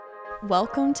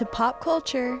Welcome to Pop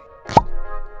Culture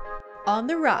on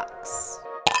the Rocks.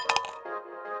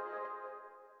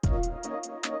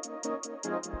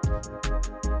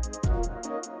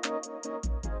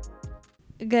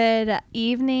 Good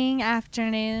evening,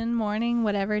 afternoon, morning,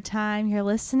 whatever time you're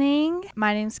listening.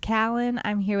 My name's Callan.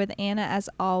 I'm here with Anna as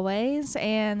always,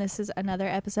 and this is another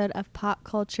episode of Pop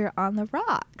Culture on the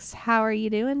Rocks. How are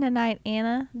you doing tonight,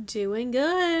 Anna? Doing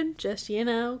good. Just,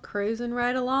 cruising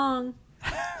right along.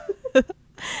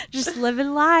 Just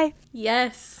living life.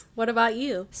 Yes. What about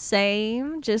you?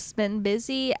 Same. Just been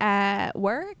busy at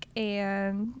work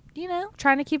and,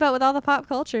 trying to keep up with all the pop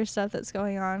culture stuff that's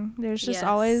going on. There's just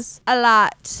always a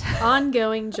lot.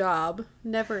 Ongoing job.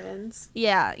 Never ends.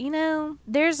 Yeah.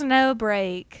 There's no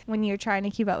break when you're trying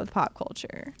to keep up with pop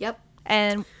culture. Yep.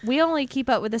 And we only keep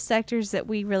up with the sectors that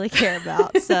we really care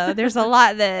about. So there's a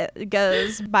lot that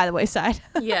goes by the wayside.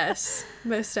 Yes,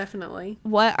 most definitely.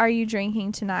 What are you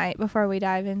drinking tonight before we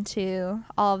dive into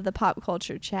all of the pop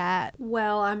culture chat?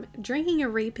 Well, I'm drinking a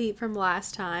repeat from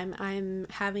last time. I'm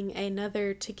having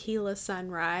another tequila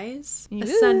sunrise. Ooh. A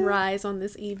sunrise on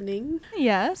this evening.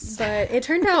 Yes. But it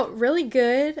turned out really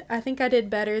good. I think I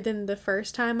did better than the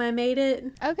first time I made it.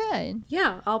 Oh, good.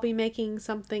 Yeah, I'll be making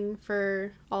something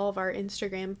for all of our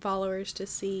Instagram followers to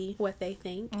see what they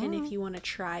think and if you want to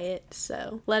try it.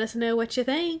 So let us know what you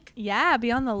think. Yeah,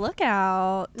 be on the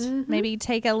lookout. Mm-hmm. Maybe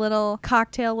take a little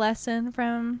cocktail lesson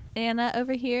from Anna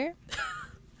over here.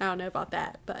 I don't know about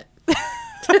that, but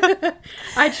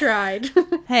I tried.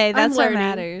 Hey, that's what learning.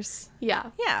 Matters.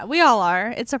 Yeah. Yeah, we all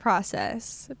are. It's a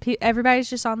process. Everybody's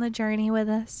just on the journey with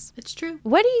us. It's true.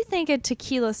 What do you think a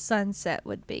tequila sunset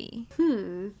would be?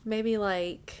 Maybe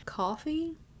like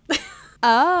coffee?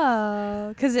 Oh,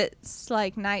 because it's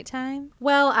like nighttime?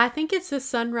 Well, I think it's the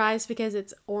sunrise because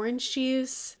it's orange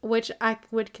juice, which I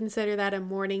would consider that a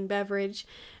morning beverage.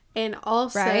 And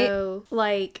also,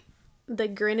 like, the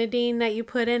grenadine that you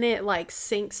put in it, like,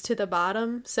 sinks to the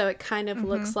bottom. So it kind of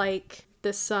looks like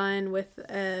the sun with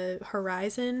a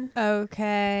horizon.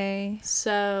 Okay.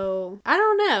 So, I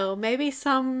don't know. Maybe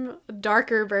some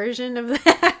darker version of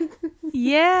that.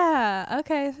 Yeah.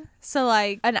 Okay. So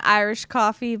like an Irish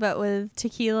coffee, but with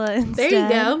tequila instead. There you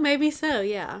go. Maybe so,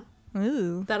 yeah.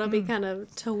 Ooh. That'll be kind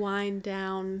of to wind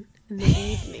down in the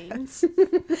evenings.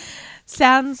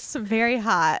 Sounds very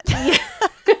hot.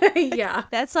 Yeah.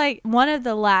 That's like one of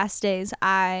the last days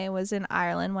I was in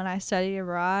Ireland when I studied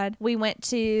abroad. We went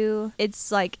to,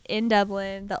 it's like in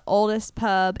Dublin, the oldest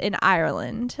pub in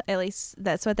Ireland. At least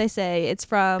that's what they say. It's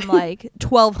from like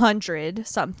 1200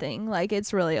 something. Like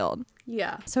it's really old.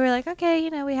 Yeah. So we're like, okay,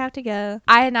 we have to go.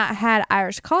 I had not had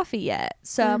Irish coffee yet.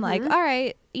 So I'm like, all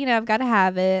right, I've got to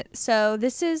have it. So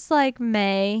this is like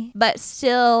May, but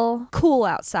still cool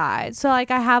outside. So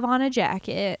like I have on a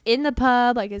jacket in the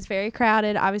pub, like it's very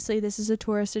crowded. Obviously this is a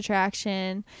tourist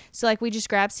attraction. So like we just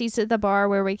grab seats at the bar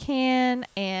where we can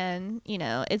and,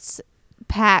 it's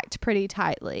packed pretty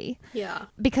tightly. Yeah.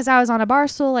 Because I was on a bar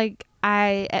stool, like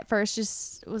I at first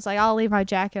just was like, I'll leave my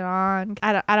jacket on.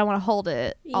 I don't want to hold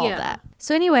it, all that.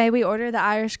 So anyway, we ordered the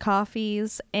Irish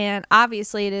coffees, and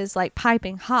obviously it is like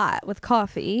piping hot with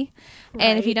coffee. Right.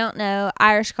 And if you don't know,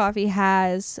 Irish coffee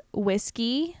has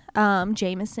whiskey,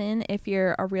 Jameson if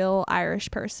you're a real Irish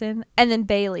person, and then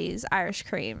Bailey's Irish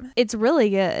cream. It's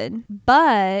really good.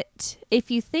 But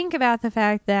if you think about the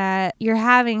fact that you're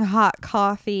having hot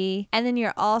coffee and then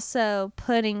you're also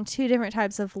putting two different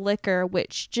types of liquor,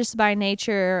 which just by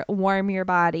nature warm your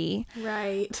body.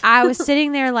 Right. I was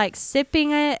sitting there like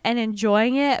sipping it and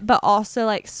enjoying it, but also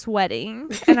like sweating.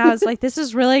 And I was like, this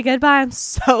is really good, but I'm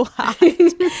so hot.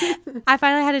 I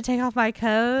finally had to take off my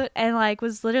coat and like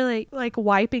was literally like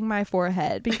wiping my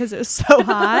forehead because it was so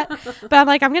hot. But I'm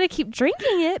like, I'm going to keep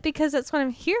drinking it because that's what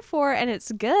I'm here for and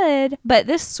it's good. But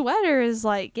this sweater is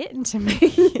like getting to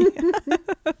me.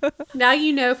 Now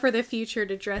you know for the future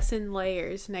to dress in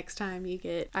layers next time you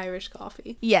get Irish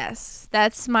coffee. Yes,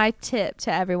 that's my tip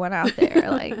to everyone out there.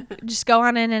 Like, just go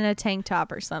on in a tank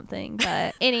top or something.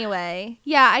 But anyway,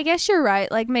 yeah, I guess you're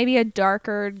right. Like maybe a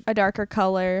darker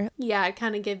color. Yeah, it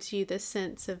kind of gives you the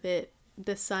sense of it.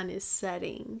 The sun is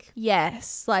setting.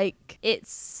 Yes, like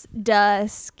it's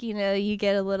dusk, you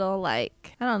get a little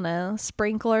like, I don't know,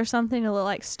 sprinkle or something to look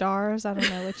like stars. I don't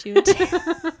know what you would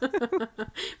do.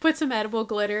 Put some edible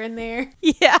glitter in there.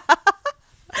 Yeah.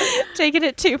 Taking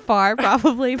it too far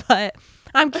probably, but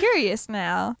I'm curious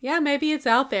now. Yeah, maybe it's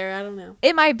out there. I don't know.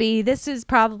 It might be. This is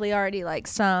probably already like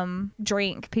some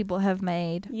drink people have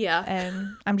made. Yeah.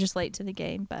 And I'm just late to the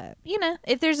game. But,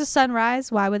 if there's a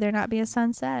sunrise, why would there not be a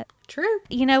sunset? True.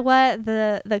 You know what?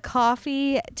 The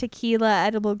coffee, tequila,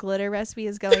 edible glitter recipe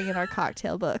is going in our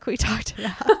cocktail book we talked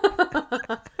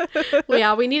about.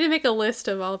 Yeah, we need to make a list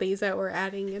of all these that we're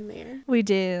adding in there. We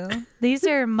do. These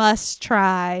are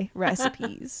must-try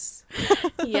recipes.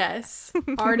 Yes.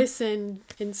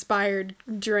 Artisan-inspired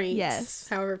drinks. Yes.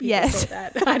 However people say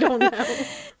that. I don't know.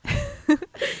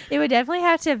 It would definitely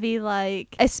have to be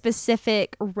like a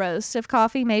specific roast of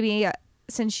coffee. Maybe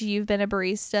since you've been a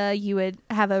barista, you would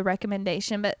have a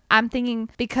recommendation. But I'm thinking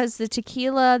because the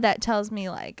tequila, that tells me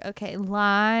like, okay,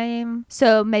 lime.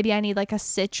 So maybe I need like a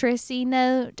citrusy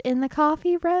note in the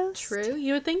coffee roast. True.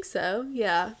 You would think so.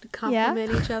 Yeah. To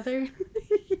complement each other.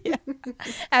 Yeah.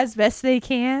 As best they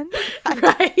can.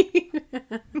 Right.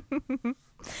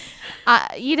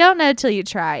 You don't know till you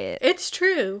try it. It's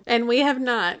true. And we have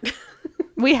not.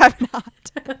 We have not.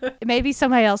 Maybe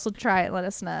somebody else will try it and let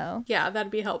us know. Yeah,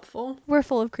 that'd be helpful. We're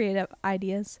full of creative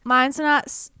ideas. Mine's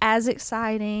not as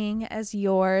exciting as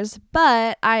yours,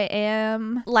 but I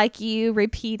am, like you,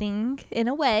 repeating in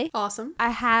a way. Awesome.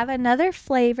 I have another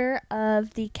flavor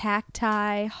of the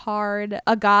cacti hard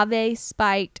agave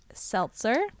spiked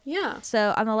seltzer. Yeah.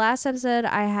 So on the last episode,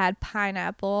 I had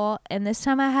pineapple, and this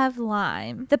time I have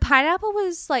lime. The pineapple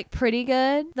was like pretty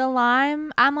good. The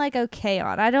lime, I'm like okay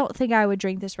on. I don't think I would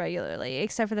drink this regularly,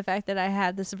 except for the fact that I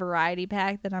had this variety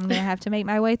pack that I'm going to have to make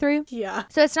my way through. Yeah.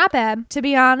 So it's not bad. To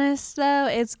be honest, though,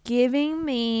 it's giving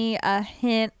me a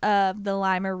hint of the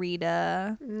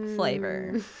Lime-A-Rita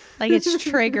flavor. Like it's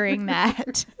triggering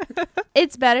that.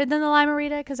 It's better than the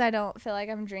Lime-A-Rita because I don't feel like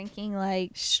I'm drinking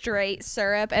like straight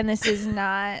syrup, and this is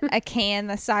not a can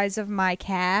the size of my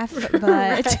calf,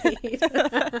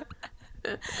 but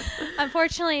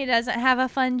unfortunately it doesn't have a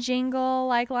fun jingle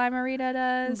like Lime-A-Rita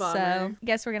does. Bummer. So I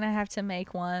guess we're gonna have to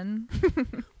make one.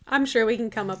 I'm sure we can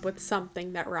come up with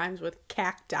something that rhymes with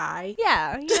cacti.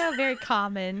 Yeah, very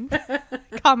common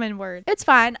word. It's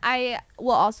fine. I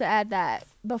will also add that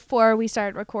before we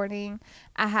started recording,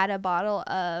 I had a bottle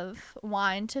of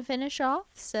wine to finish off.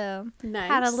 So nice.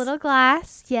 Had a little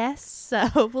glass. Yes.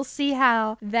 So we'll see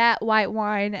how that white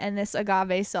wine and this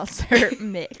agave seltzer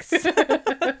mix.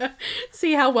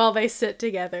 See how well they sit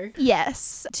together.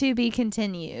 Yes. To be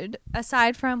continued.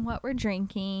 Aside from what we're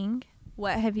drinking,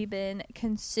 what have you been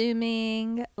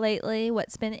consuming lately?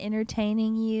 What's been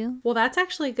entertaining you? Well, that's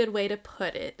actually a good way to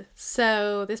put it.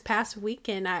 So this past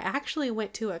weekend, I actually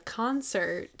went to a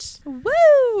concert.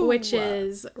 Woo! Which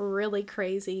is really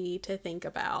crazy to think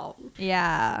about.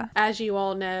 Yeah. As you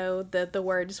all know, the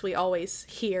words we always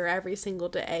hear every single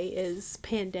day is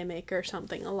pandemic or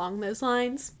something along those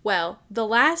lines. Well, the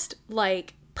last,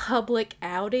 public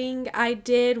outing I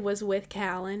did was with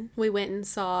Callan. We went and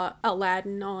saw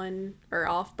Aladdin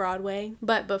off Broadway.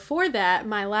 But before that,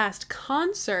 my last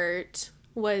concert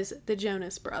was the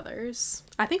Jonas Brothers.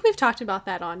 I think we've talked about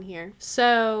that on here.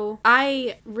 So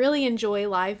I really enjoy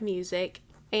live music,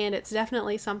 and it's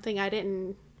definitely something I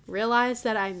didn't realize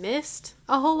that I missed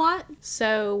a whole lot.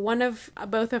 So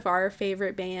both of our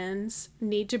favorite bands,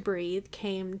 Need to Breathe,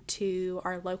 came to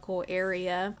our local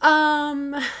area.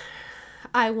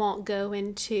 I won't go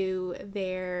into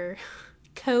their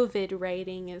COVID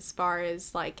rating as far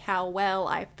as how well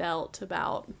I felt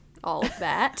about all of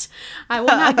that. I will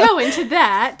not go into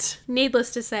that.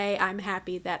 Needless to say, I'm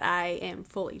happy that I am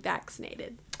fully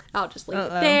vaccinated. I'll just leave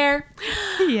it there.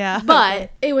 Yeah.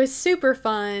 But it was super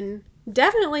fun.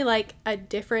 Definitely a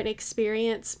different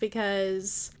experience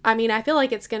because I feel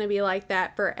like it's going to be like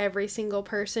that for every single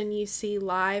person you see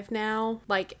live now,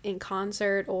 in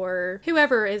concert or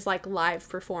whoever is live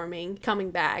performing,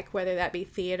 coming back, whether that be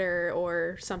theater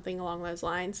or something along those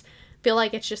lines. Feel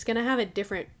like it's just going to have a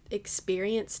different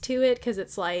experience to it because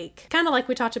it's kind of like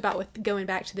we talked about with going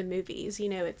back to the movies.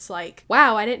 It's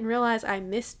wow, I didn't realize I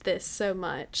missed this so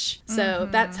much. So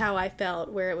that's how I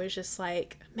felt, where it was just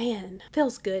man,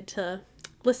 feels good to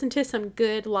listen to some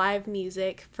good live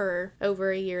music for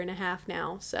over a year and a half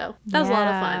now. So that was a lot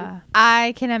of fun.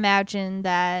 I can imagine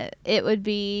that it would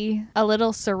be a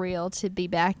little surreal to be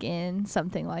back in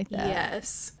something like that.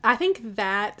 Yes. I think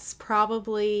that's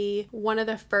probably one of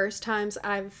the first times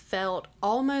I've felt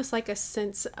almost like a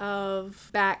sense of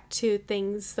back to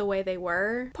things the way they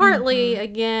were. Partly,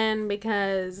 again,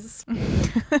 because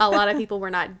a lot of people were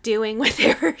not doing what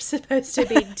they were supposed to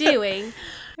be doing.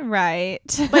 Right.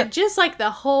 But just the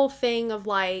whole thing of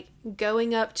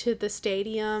going up to the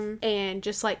stadium and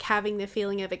just having the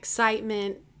feeling of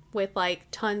excitement with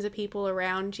tons of people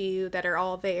around you that are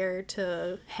all there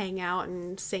to hang out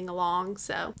and sing along.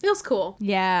 So it was cool.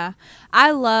 Yeah.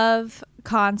 I love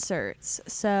concerts.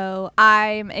 So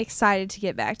I'm excited to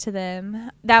get back to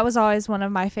them. That was always one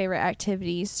of my favorite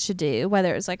activities to do,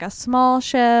 whether it was like a small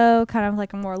show, kind of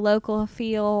like a more local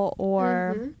feel,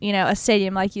 or, you know, a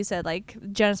stadium, like you said, like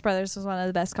Jonas Brothers was one of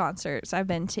the best concerts I've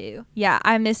been to. Yeah,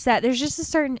 I miss that. There's just a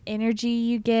certain energy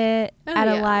you get at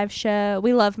a live show.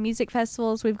 We love music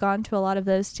festivals. We've gone to a lot of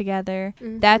those together.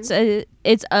 That's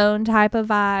its own type of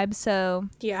vibe. So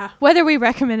yeah, whether we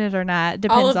recommend it or not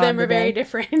depends on all of them the are very day.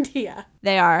 different. Yeah,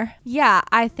 They are. Yeah,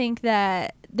 I think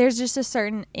that there's just a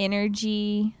certain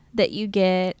energy that you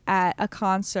get at a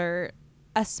concert,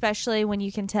 especially when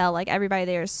you can tell like everybody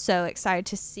there is so excited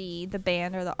to see the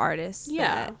band or the artist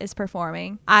that is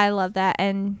performing. I love that.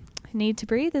 And Need to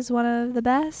Breathe is one of the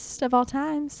best of all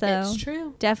time. So it's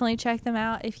true. Definitely check them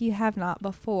out if you have not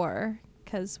before,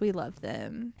 because we love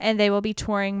them. And they will be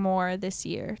touring more this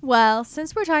year. Well,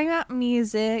 since we're talking about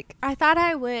music, I thought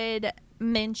I would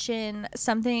mention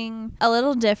something a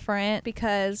little different,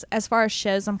 because as far as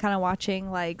shows, I'm kind of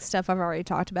watching like stuff I've already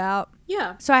talked about.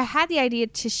 Yeah. So I had the idea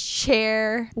to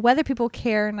share, whether people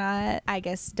care or not, I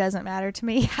guess doesn't matter to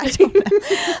me. I don't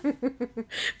know.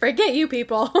 Forget you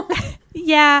people.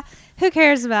 Yeah, who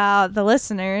cares about the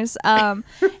listeners? No,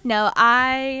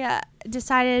 I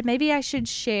decided maybe I should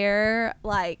share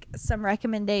like some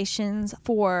recommendations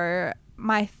for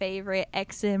my favorite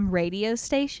XM radio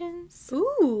stations.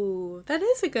 Ooh, that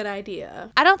is a good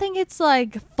idea. I don't think it's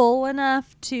like full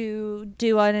enough to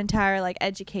do an entire like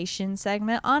education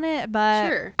segment on it, but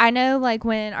sure. I know like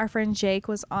when our friend Jake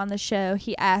was on the show,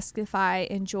 he asked if I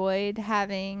enjoyed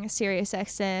having Sirius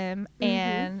XM,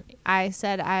 and I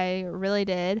said I really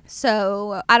did.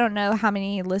 So I don't know how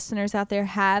many listeners out there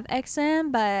have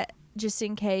XM, but just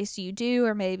in case you do,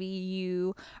 or maybe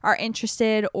you are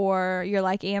interested, or you're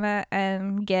like Anna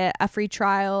and get a free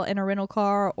trial in a rental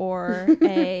car or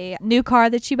a new car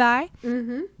that you buy,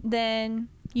 then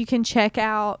you can check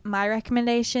out my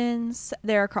recommendations.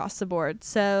 They're across the board.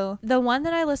 So the one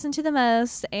that I listen to the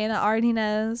most, Anna already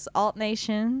knows, Alt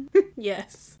Nation.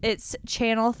 Yes. It's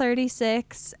channel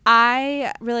 36.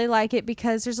 I really like it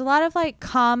because there's a lot of like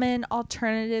common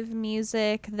alternative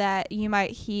music that you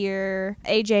might hear.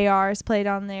 AJR is played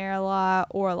on there a lot,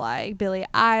 or like Billie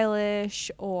Eilish,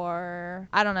 or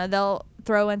I don't know, they'll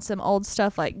throw in some old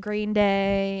stuff like Green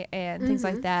Day and things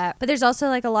like that. But there's also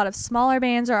like a lot of smaller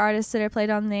bands or artists that are played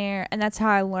on there, and that's how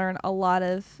I learn a lot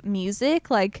of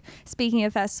music. Like speaking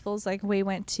of festivals, like we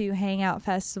went to Hangout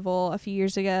Festival a few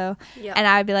years ago, and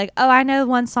I'd be like, oh, I know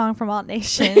one song from Alt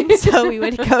Nation, so we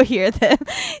would go hear them,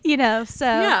 you know.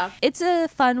 So it's a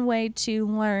fun way to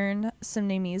learn some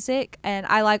new music, and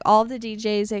I like all of the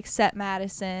DJs except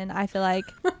Madison. I feel like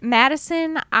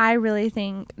Madison, I really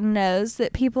think, knows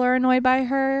that people are annoyed by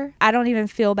her. I don't even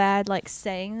feel bad like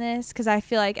saying this, because I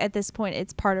feel like at this point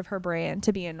it's part of her brand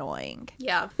to be annoying.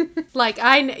 Yeah. Like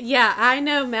I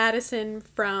know Madison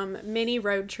from many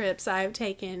road trips I've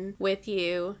taken with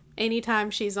you.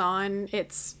 Anytime she's on,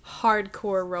 it's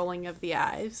hardcore rolling of the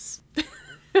eyes.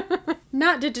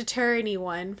 Not to deter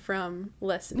anyone from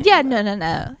listening. Yeah,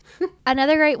 no.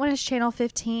 Another great one is Channel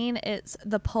 15. It's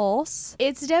The Pulse.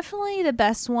 It's definitely the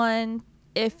best one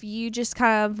if you just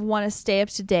kind of want to stay up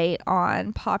to date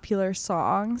on popular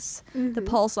songs. The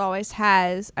Pulse always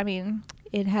has, I mean,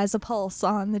 it has a pulse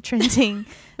on the trending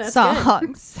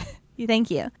songs.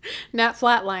 Thank you. Not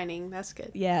flatlining. That's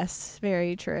good. Yes,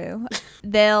 very true.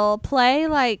 They'll play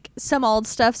like some old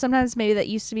stuff sometimes, maybe that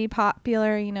used to be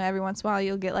popular. You know, every once in a while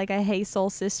you'll get like a Hey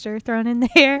Soul Sister thrown in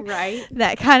there. Right.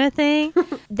 That kind of thing.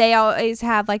 They always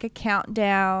have like a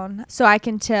countdown, so I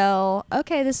can tell,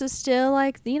 okay, this is still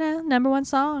like, you know, #1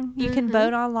 song. You can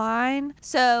vote online.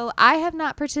 So I have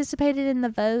not participated in the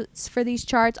votes for these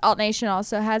charts. Alt Nation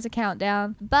also has a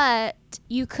countdown, but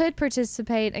you could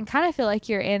participate and kind of feel like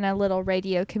you're in a little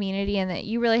radio community, and that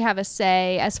you really have a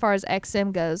say as far as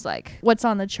XM goes, like what's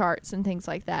on the charts and things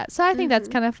like that. So I think that's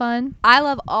kind of fun. I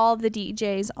love all the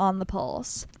DJs on The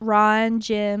Pulse. Ron,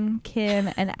 Jim, Kim,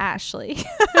 and Ashley.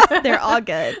 They're all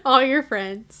good. All your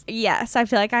friends. Yes, I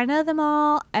feel like I know them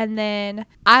all. And then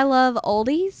I love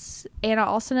oldies. Anna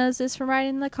also knows this from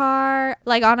riding in the car.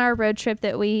 Like on our road trip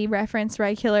that we reference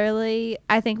regularly,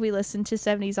 I think we listened to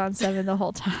 70s on 7 the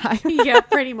whole time. Yeah,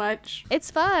 pretty much.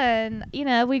 It's fun. You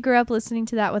know, we grew up listening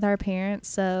to that with our parents,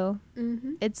 so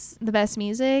Mm-hmm. It's the best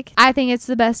music. I think it's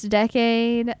the best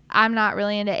decade. I'm not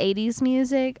really into 80s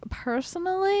music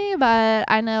personally, but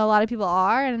I know a lot of people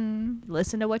are, and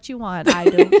listen to what you want. I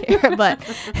don't care, but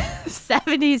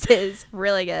 70s is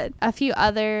really good. A few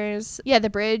others. Yeah, The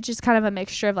Bridge is kind of a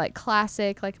mixture of like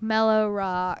classic, like mellow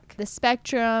rock. The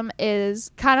Spectrum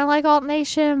is kind of like Alt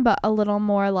Nation, but a little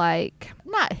more like,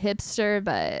 not hipster,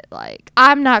 but like,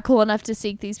 I'm not cool enough to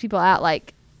seek these people out.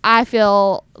 Like, I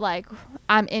feel like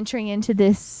I'm entering into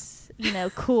this,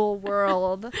 cool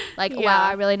world. Like, wow,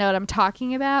 I really know what I'm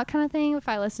talking about kind of thing if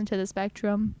I listen to The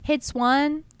Spectrum. Hits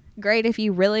One, great if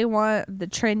you really want the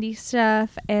trendy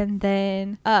stuff. And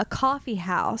then Coffee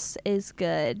House is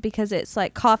good because it's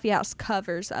like Coffee House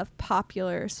covers of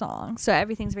popular songs. So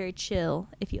everything's very chill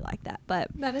if you like that. But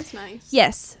that is nice.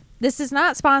 Yes. This is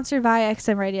not sponsored by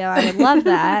XM Radio. I would love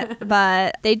that.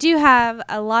 But they do have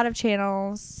a lot of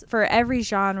channels for every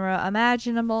genre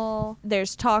imaginable.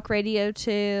 There's talk radio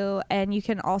too. And you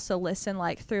can also listen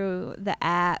like through the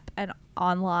app and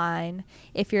online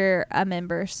if you're a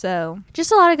member. So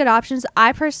just a lot of good options.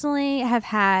 I personally have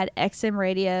had XM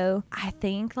Radio, I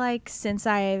think like since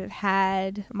I've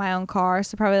had my own car.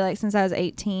 So probably like since I was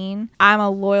 18. I'm a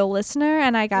loyal listener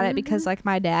and I got it because like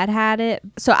my dad had it.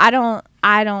 So I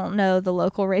don't know the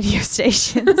local radio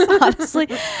stations, honestly,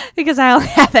 because I only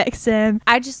have XM.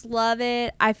 I just love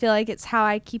it. I feel like it's how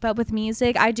I keep up with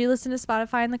music. I do listen to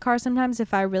Spotify in the car sometimes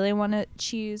if I really want to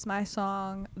choose my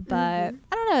song, but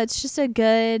I don't know. It's just a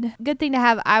good thing to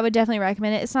have. I would definitely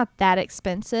recommend it. It's not that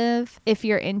expensive if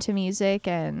you're into music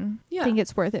and think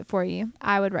it's worth it for you.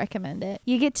 I would recommend it.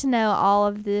 You get to know all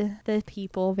of the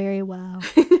people very well.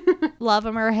 Love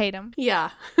them or hate them.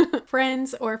 Yeah.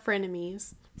 Friends or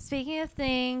frenemies. Speaking of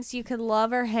things you could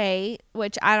love or hate,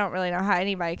 which I don't really know how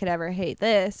anybody could ever hate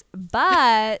this,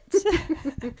 but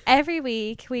every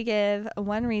week we give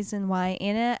one reason why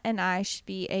Anna and I should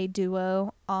be a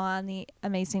duo on The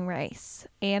Amazing Race.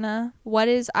 Anna, what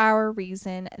is our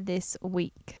reason this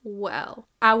week? Well,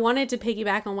 I wanted to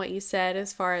piggyback on what you said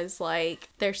as far as like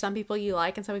there's some people you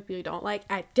like and some people you don't like.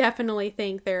 I definitely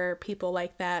think there are people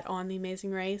like that on The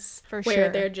Amazing Race. For where sure.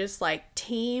 They're just like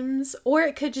teams, or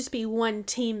it could just be one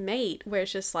teammate where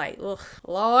it's just like, ugh,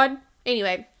 Lord.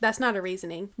 Anyway, that's not a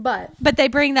reasoning. But they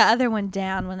bring the other one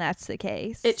down when that's the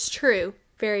case. It's true.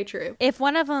 Very true. If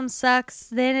one of them sucks,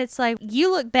 then it's like,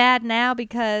 you look bad now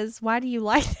because why do you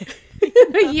like it?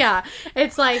 Yeah.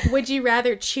 It's like, would you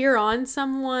rather cheer on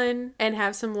someone and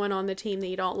have someone on the team that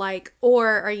you don't like,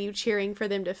 or are you cheering for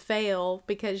them to fail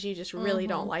because you just really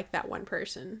don't like that one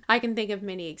person? I can think of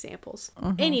many examples.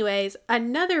 Anyways,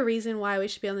 another reason why we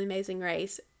should be on The Amazing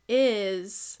Race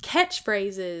is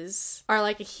catchphrases are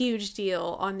like a huge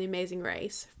deal on The Amazing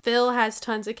Race. Phil has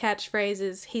tons of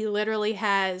catchphrases. He literally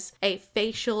has a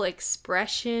facial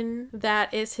expression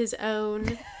that is his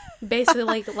own.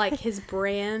 Basically like his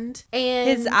brand. And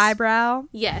his eyebrow.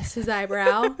 Yes, his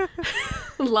eyebrow.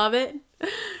 Love it.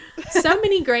 So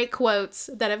many great quotes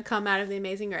that have come out of The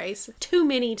Amazing Race. Too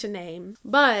many to name.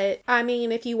 But, I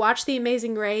mean, if you watch The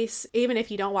Amazing Race, even if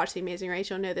you don't watch The Amazing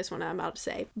Race, you'll know this one I'm about to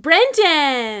say.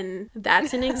 Brenton!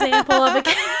 That's an example of a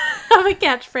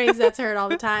catchphrase that's heard all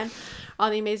the time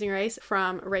on The Amazing Race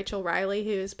from Rachel Riley,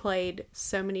 who has played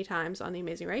so many times on The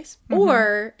Amazing Race.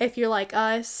 Or, if you're like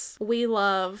us, we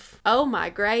love Oh My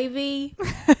Gravy,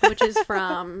 which is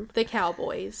from The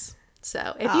Cowboys.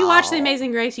 So, if you watch The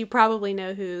Amazing Race, you probably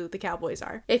know who the Cowboys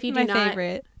are. If you do not,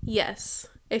 favorite. Yes.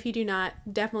 If you do not,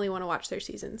 definitely want to watch their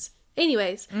seasons.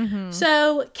 Anyways,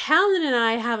 so Calvin and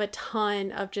I have a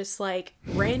ton of just like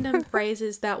random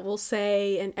phrases that we'll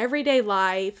say in everyday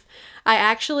life. I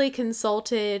actually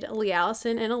consulted Lee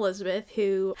Allison and Elizabeth,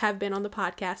 who have been on the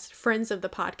podcast, friends of the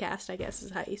podcast, I guess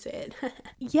is how you say it.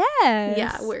 Yes.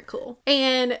 Yeah, we're cool.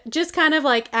 And just kind of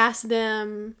like ask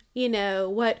them,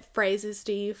 what phrases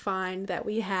do you find that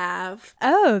we have?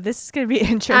 Oh, this is going to be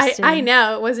interesting. I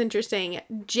know, it was interesting.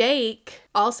 Jake,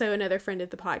 also another friend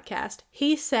of the podcast,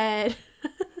 he said,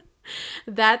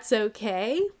 that's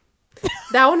okay.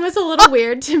 That one was a little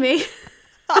weird to me.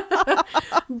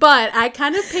 But I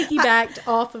kind of piggybacked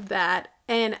off of that,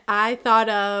 and I thought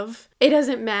of, it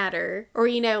doesn't matter. Or,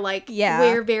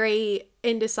 we're very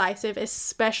indecisive,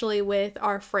 especially with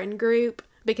our friend group,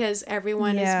 because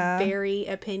everyone is very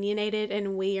opinionated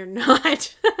and we are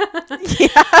not.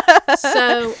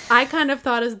 So I kind of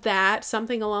thought of that,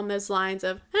 something along those lines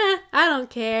of, I don't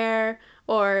care.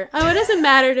 Or, oh, it doesn't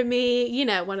matter to me.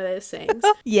 One of those things.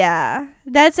 Yeah,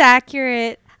 that's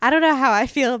accurate. I don't know how I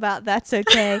feel about that's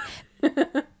okay.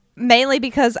 Mainly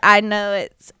because I know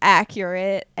it's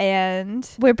accurate, and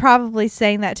we're probably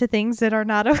saying that to things that are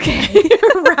not okay.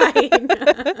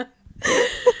 Right.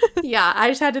 Yeah, I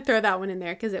just had to throw that one in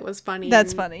there because it was funny.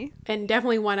 That's funny. And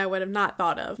definitely one I would have not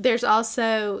thought of. There's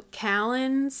also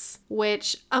Callan's,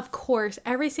 which, of course,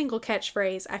 every single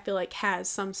catchphrase I feel like has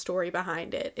some story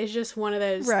behind it. It's just one of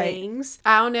those things.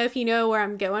 I don't know if you know where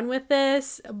I'm going with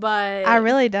this, but... I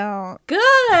really don't.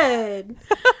 Good!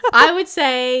 I would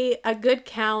say a good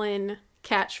Callan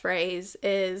catchphrase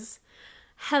is,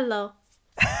 hello.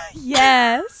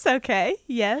 Yes. Okay.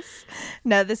 Yes.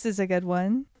 No, this is a good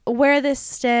one. Where this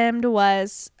stemmed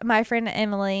was my friend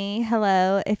Emily.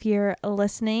 Hello, if you're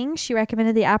listening. She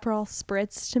recommended the Aperol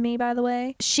Spritz to me, by the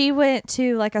way. She went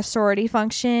to like a sorority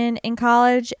function in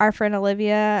college. Our friend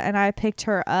Olivia and I picked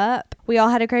her up. We all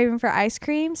had a craving for ice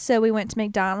cream, so we went to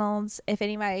McDonald's. If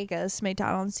anybody goes to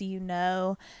McDonald's, you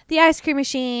know the ice cream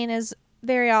machine is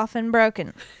very often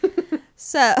broken.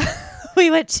 So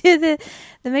we went to the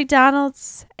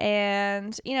McDonald's,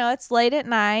 and, you know, it's late at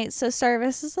night, so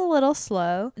service is a little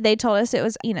slow. They told us it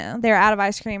was, you know, they're out of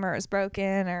ice cream or it was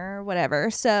broken or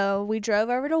whatever. So we drove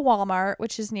over to Walmart,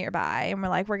 which is nearby, and we're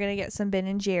like, we're going to get some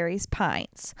Ben & Jerry's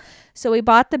pints. So we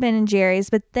bought the Ben & Jerry's,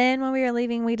 but then when we were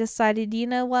leaving, we decided, you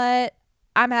know what?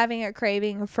 I'm having a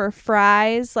craving for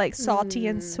fries, like salty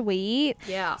and sweet.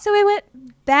 Yeah. So we went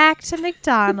back to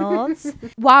McDonald's.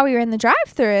 While we were in the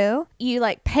drive-thru, you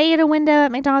like pay at a window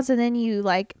at McDonald's and then you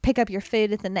like pick up your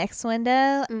food at the next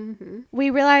window. Mm-hmm. We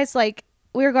realized like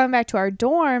we were going back to our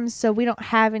dorms, so we don't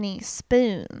have any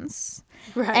spoons.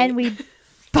 Right. And we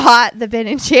bought the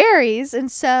Ben & Jerry's.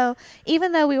 And so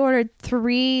even though we ordered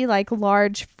 3 like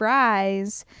large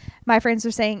fries, my friends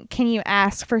were saying, can you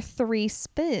ask for 3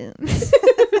 spoons?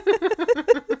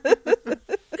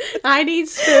 I need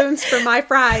spoons for my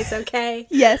fries, okay?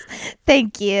 Yes.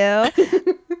 Thank you.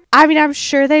 I mean, I'm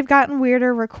sure they've gotten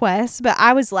weirder requests, but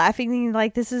I was laughing thinking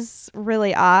like, this is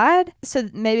really odd. So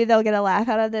maybe they'll get a laugh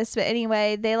out of this. But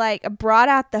anyway, they like brought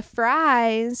out the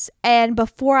fries, and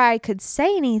before I could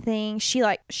say anything, she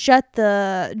like shut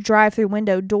the drive-through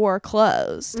window door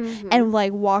closed and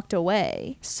like walked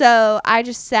away. So I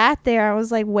just sat there. I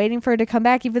was like waiting for her to come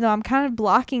back, even though I'm kind of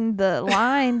blocking the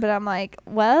line, but I'm like,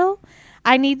 well,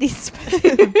 I need these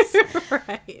spoons.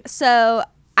 Right. So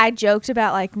I joked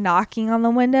about like knocking on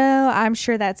the window. I'm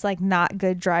sure that's like not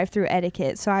good drive-through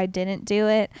etiquette, so I didn't do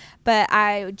it. But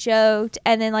I joked,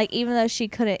 and then like even though she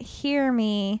couldn't hear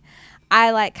me, I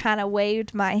like kind of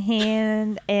waved my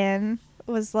hand and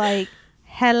was like,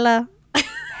 hello,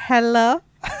 hello.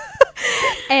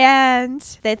 And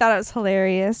they thought it was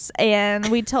hilarious, and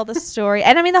we told the story.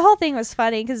 And I mean, the whole thing was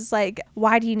funny because it's like,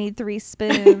 why do you need 3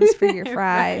 spoons for your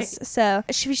fries? Right. So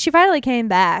she finally came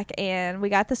back, and we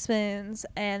got the spoons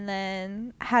and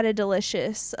then had a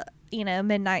delicious, you know,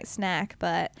 midnight snack.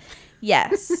 But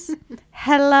yes,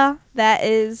 hella, that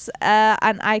is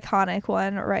an iconic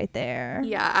one right there.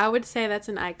 Yeah, I would say that's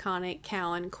an iconic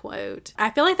Callan quote.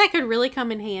 I feel like that could really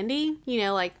come in handy, you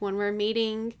know, like when we're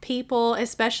meeting people,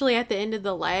 especially at the end of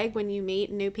the leg when you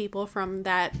meet new people from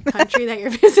that country that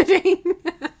you're visiting.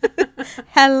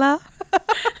 Hella.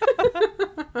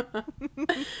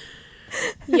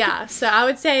 Yeah, so I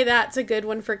would say that's a good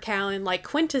one for Callan, like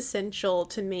quintessential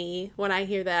to me. When I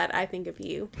hear that, I think of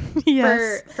you.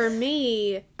 Yes. For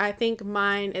me, I think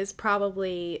mine is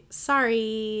probably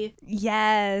sorry.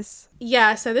 Yes.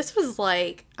 Yeah, so this was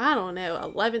like, I don't know,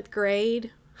 11th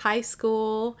grade, high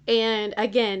school. And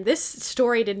again, this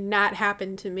story did not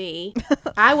happen to me.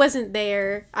 I wasn't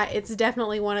there. It's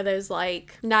definitely one of those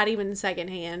like not even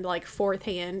secondhand, like fourth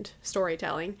hand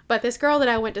storytelling. But this girl that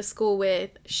I went to school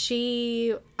with,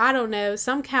 she, I don't know,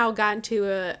 somehow got into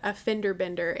a fender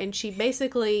bender, and she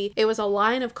basically, it was a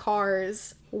line of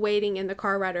cars waiting in the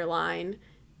car rider line,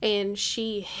 and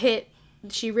she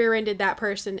rear-ended that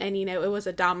person, and, you know, it was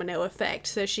a domino effect.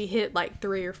 So she hit, like,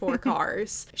 3 or 4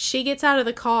 cars. She gets out of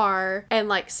the car and,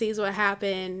 like, sees what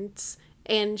happens,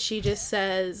 and she just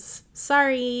says,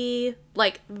 sorry.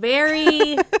 Like,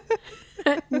 very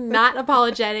not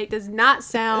apologetic. Does not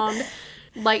sound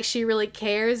like she really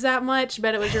cares that much,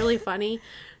 but it was really funny.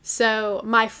 So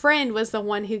my friend was the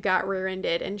one who got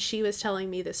rear-ended, and she was telling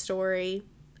me the story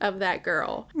of that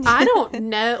girl. I don't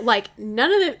know, like,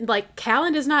 none of the, like,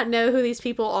 Callan does not know who these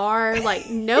people are. Like,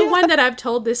 no one that I've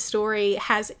told this story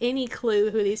has any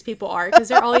clue who these people are, because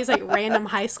they're all these, like, random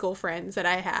high school friends that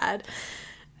I had.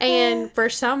 And for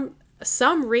some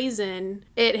reason,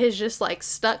 it has just, like,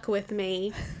 stuck with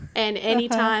me. And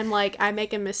anytime, like, I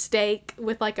make a mistake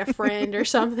with, like, a friend or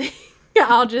something,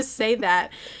 I'll just say that.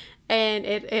 And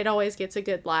it always gets a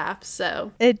good laugh,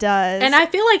 so. It does. And I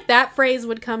feel like that phrase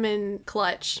would come in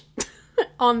clutch.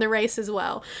 on the race as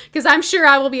well, because I'm sure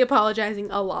I will be apologizing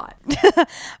a lot.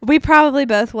 We probably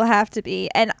both will have to be.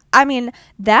 And I mean,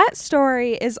 that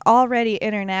story is already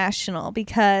international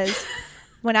because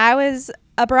when I was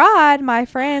abroad, my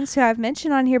friends who I've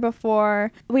mentioned on here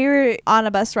before, we were on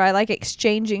a bus ride, like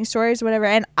exchanging stories or whatever,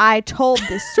 and I told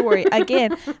this story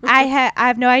again. I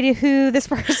have no idea who this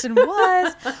person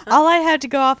was. All I had to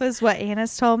go off is what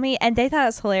Anna's told me, and they thought it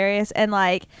was hilarious. And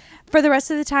like for the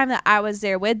rest of the time that I was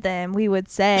there with them, we would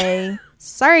say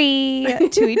sorry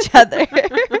to each other.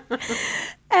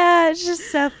 It's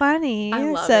just so funny. I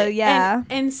love it. Yeah.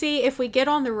 And see, if we get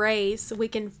on the race, we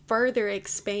can further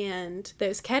expand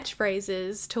those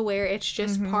catchphrases to where it's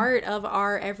just part of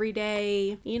our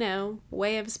everyday,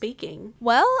 way of speaking.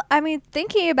 Well, I mean,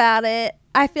 thinking about it,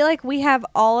 I feel like we have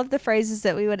all of the phrases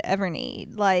that we would ever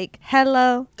need. Like,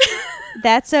 hello,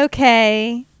 that's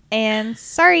okay, and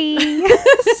sorry.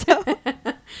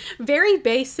 Very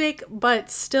basic, but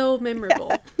still memorable.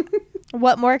 Yeah.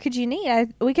 What more could you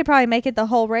need? We could probably make it the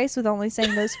whole race with only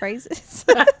saying those phrases.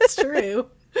 That's true.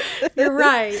 You're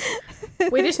right.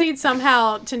 We just need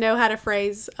somehow to know how to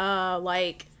phrase,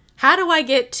 like, how do I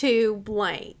get to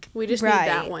blank? We just need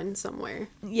that one somewhere.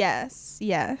 Yes.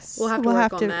 We'll have to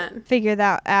work on that. Figure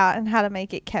that out and how to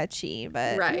make it catchy.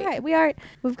 But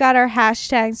we've got our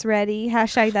hashtags ready.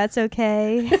 Hashtag that's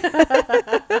okay.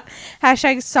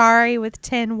 Hashtag sorry with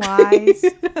 10 Ys.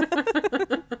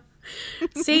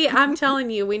 See, I'm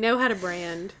telling you, we know how to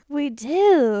brand. We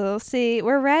do. See,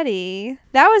 we're ready.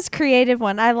 That was a creative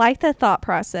one. I like the thought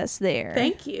process there.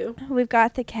 Thank you. We've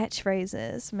got the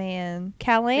catchphrases, man.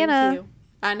 Kalana. Thank you.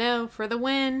 I know, for the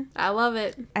win. I love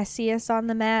it. I see us on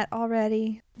the mat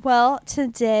already. Well,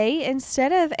 today,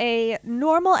 instead of a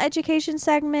normal education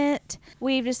segment,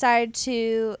 we've decided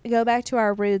to go back to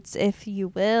our roots, if you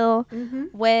will,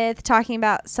 with talking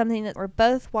about something that we're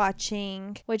both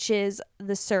watching, which is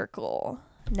The Circle.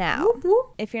 Now, whoop,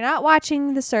 whoop. If you're not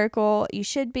watching The Circle, you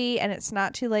should be, and it's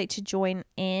not too late to join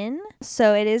in.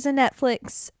 So it is a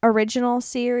Netflix original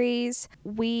series.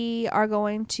 We are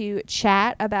going to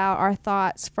chat about our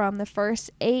thoughts from the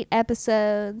first 8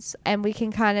 episodes, and we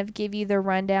can kind of give you the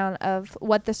rundown of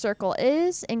what The Circle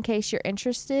is in case you're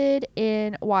interested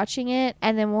in watching it,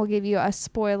 and then we'll give you a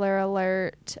spoiler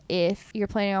alert if you're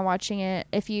planning on watching it.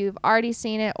 If you've already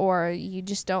seen it or you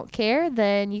just don't care,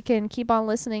 then you can keep on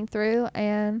listening through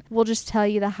and we'll just tell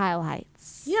you the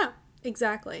highlights. Yeah,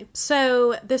 exactly.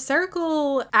 So The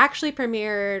Circle actually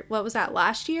premiered,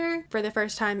 last year? For the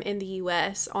first time in the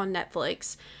US on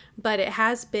Netflix. But it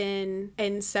has been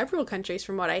in several countries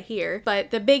from what I hear.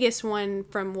 But the biggest one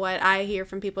from what I hear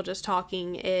from people just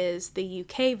talking is the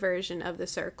UK version of The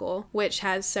Circle, which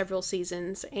has several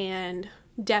seasons, and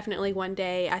definitely one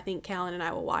day I think Callan and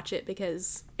I will watch it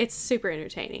because it's super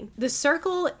entertaining. The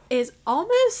Circle is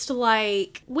almost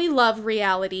like, we love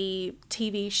reality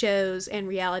TV shows and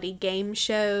reality game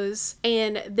shows,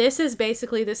 and this is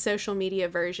basically the social media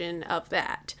version of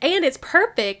that. And it's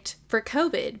perfect for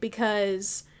COVID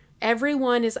because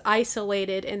everyone is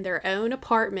isolated in their own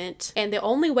apartment, and the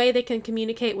only way they can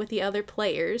communicate with the other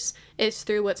players is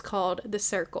through what's called The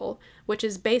Circle, which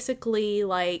is basically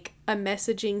like a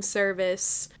messaging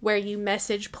service where you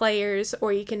message players,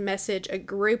 or you can message a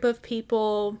group of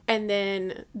people, and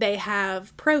then they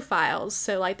have profiles.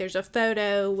 So like there's a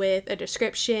photo with a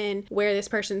description, where this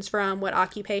person's from, what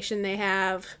occupation they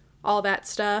have, all that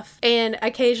stuff. And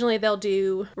occasionally they'll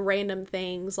do random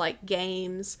things like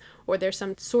games, or there's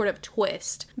some sort of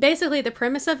twist. Basically, the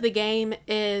premise of the game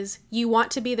is you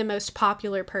want to be the most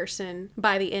popular person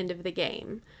by the end of the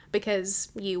game because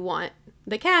you want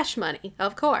the cash money,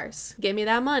 of course. Give me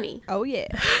that money. Oh, yeah.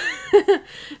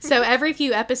 So every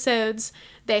few episodes,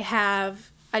 they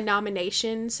have a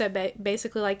nomination. So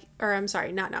basically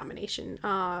not nomination,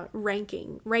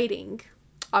 rating.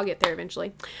 I'll get there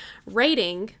eventually.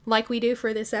 Rating, like we do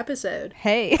for this episode.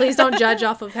 Hey. Please don't judge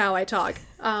off of how I talk.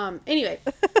 Anyway.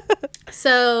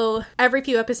 So every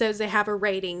few episodes they have a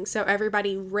rating. So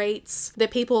everybody rates the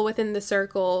people within the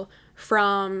circle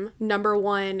from number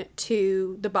 1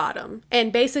 to the bottom.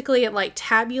 And basically it like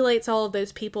tabulates all of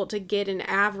those people to get an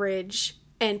average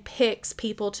and picks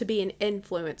people to be an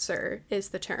influencer is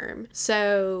the term.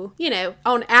 So,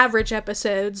 on average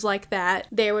episodes like that,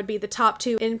 there would be the top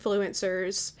 2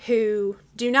 influencers who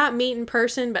do not meet in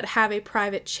person but have a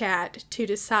private chat to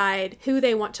decide who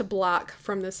they want to block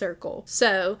from the circle.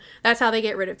 So that's how they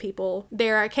get rid of people.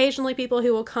 There are occasionally people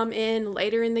who will come in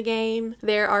later in the game.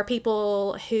 There are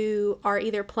people who are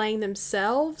either playing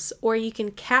themselves, or you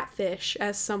can catfish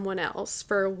as someone else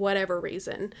for whatever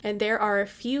reason. And there are a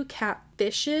few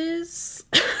catfishes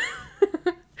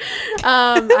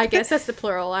I guess that's the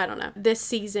plural. I don't know. This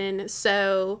season.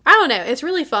 So I don't know. It's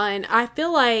really fun. I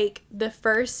feel like the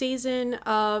first season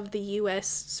of the US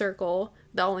Circle,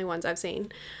 the only ones I've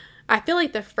seen, I feel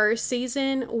like the first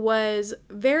season was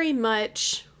very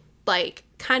much like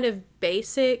kind of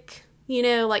basic, you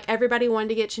know, like everybody wanted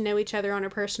to get to know each other on a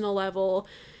personal level.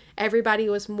 Everybody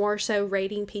was more so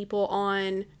rating people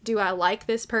on, do I like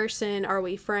this person? Are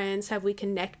we friends? Have we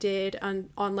connected on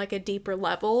like a deeper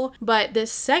level? But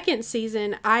this second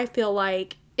season, I feel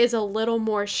like is a little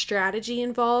more strategy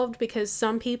involved because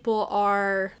some people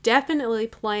are definitely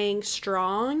playing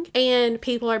strong and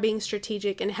people are being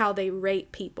strategic in how they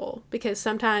rate people. Because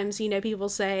sometimes, you know, people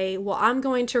say, well, I'm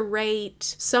going to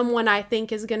rate someone I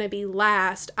think is going to be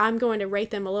last. I'm going to rate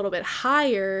them a little bit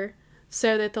higher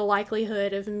so that the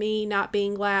likelihood of me not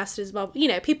being last is, well, you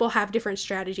know, people have different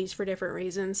strategies for different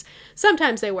reasons.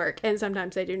 Sometimes they work and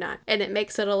sometimes they do not. And it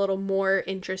makes it a little more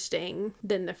interesting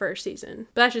than the first season.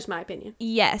 But that's just my opinion.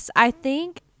 Yes, I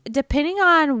think depending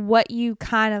on what you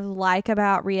kind of like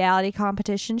about reality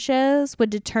competition shows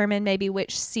would determine maybe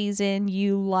which season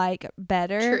you like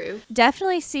better. True.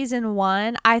 Definitely season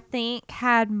 1, I think,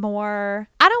 had more,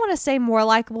 I don't want to say more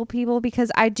likable people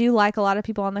because I do like a lot of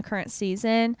people on the current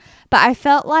season, but I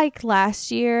felt like last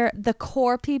year, the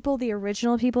core people, the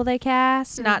original people they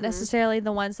cast, not necessarily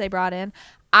the ones they brought in,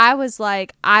 I was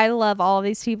like, I love all of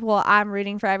these people. I'm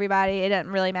rooting for everybody. It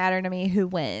doesn't really matter to me who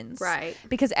wins. Right.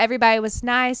 Because everybody was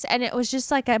nice and it was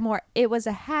just like it was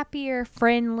a happier,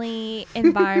 friendly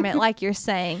environment, like you're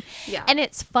saying. Yeah. And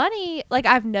it's funny, like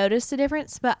I've noticed the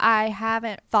difference, but I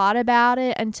haven't thought about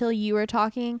it until you were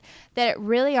talking, that it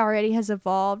really already has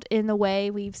evolved in the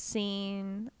way we've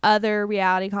seen other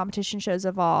reality competition shows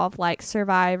evolve, like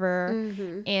Survivor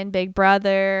and Big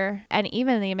Brother, and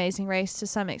even The Amazing Race to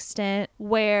some extent,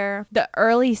 where the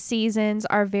early seasons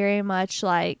are very much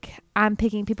like I'm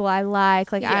picking people I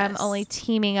like I'm only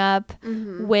teaming up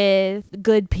with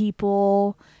good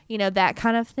people, you know, that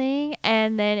kind of thing,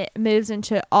 and then it moves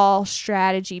into all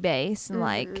strategy based and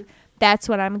like that's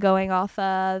what I'm going off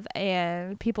of,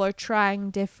 and people are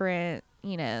trying different,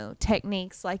 you know,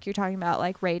 techniques like you're talking about,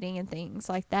 like rating and things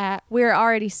like that. We're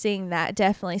already seeing that,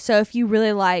 definitely. So if you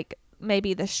really like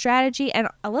maybe the strategy and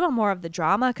a little more of the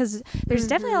drama, because there's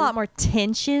definitely a lot more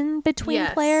tension between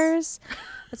players.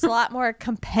 It's a lot more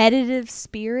competitive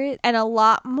spirit and a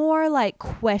lot more like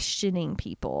questioning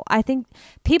people. I think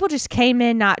people just came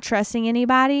in not trusting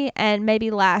anybody, and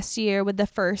maybe last year with the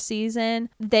first season,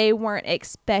 they weren't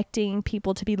expecting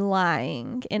people to be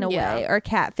lying in a way or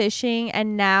catfishing,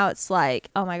 and now it's like,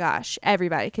 oh my gosh,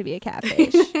 everybody could be a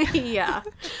catfish. Yeah.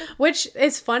 Which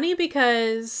is funny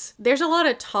because there's a lot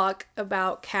of talk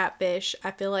about catfish,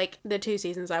 I feel like, the 2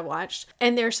 seasons I watched.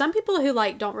 And there are some people who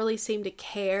like don't really seem to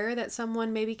care that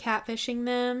someone may be catfishing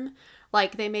them.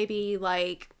 Like they may be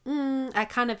like, I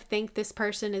kind of think this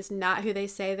person is not who they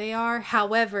say they are.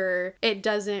 However, it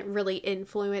doesn't really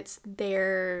influence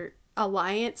their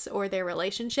alliance or their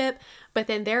relationship. But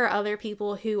then there are other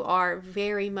people who are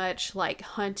very much like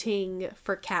hunting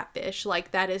for catfish.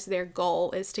 Like that is their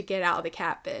goal, is to get out of the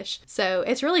catfish. So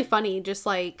it's really funny, just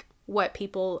like what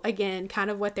people, again,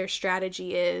 kind of what their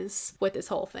strategy is with this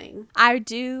whole thing. I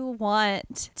do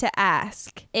want to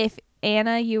ask, if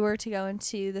Anna, you were to go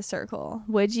into the circle,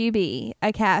 would you be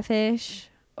a catfish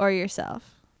or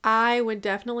yourself? I would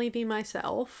definitely be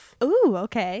myself. Ooh,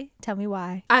 okay. Tell me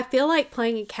why. I feel like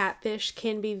playing a catfish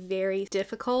can be very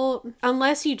difficult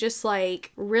unless you just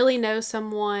like really know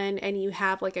someone and you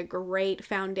have like a great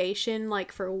foundation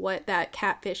like for what that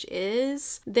catfish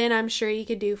is. Then I'm sure you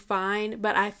could do fine.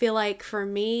 But I feel like for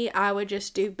me, I would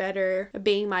just do better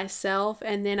being myself,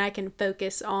 and then I can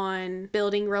focus on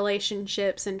building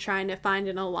relationships and trying to find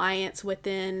an alliance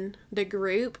within the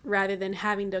group rather than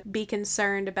having to be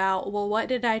concerned about, well, what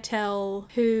did I tell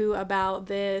who about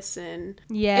this? And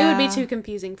it would be too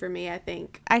confusing for me, I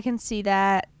think. I can see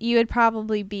that. You would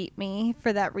probably beat me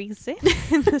for that reason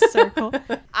in the circle.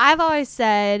 I've always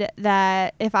said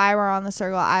that if I were on the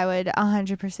circle, I would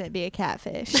 100% be a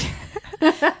catfish.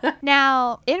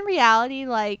 Now, in reality,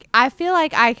 like, I feel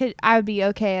like I would be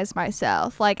okay as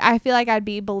myself. Like, I feel like I'd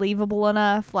be believable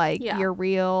enough, like, you're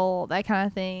real, that kind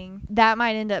of thing. That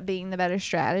might end up being the better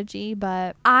strategy,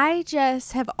 but I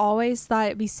just have always thought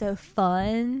it'd be so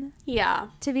fun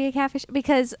to be a catfish,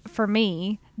 because for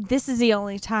me, this is the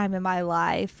only time in my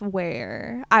life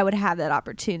where I would have that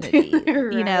opportunity.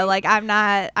 Right. You know, like I'm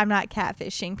not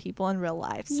catfishing people in real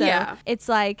life. So it's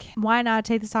like, why not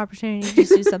take this opportunity to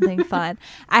just do something fun?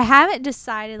 I haven't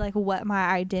decided like what my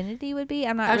identity would be.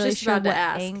 I'm not really sure what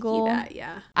angle. I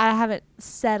haven't I haven't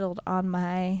settled on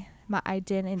my my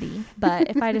identity. But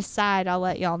if I decide, I'll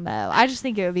let y'all know. I just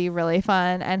think it would be really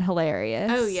fun and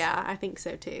hilarious. Oh, yeah. I think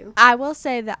so, too. I will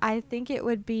say that I think it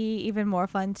would be even more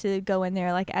fun to go in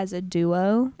there like as a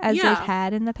duo as they've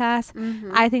had in the past.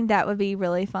 I think that would be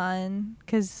really fun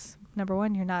because, number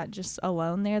one, you're not just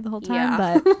alone there the whole time.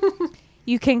 But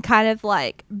you can kind of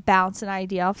like bounce an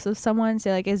idea off of someone and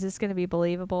say like, is this going to be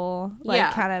believable?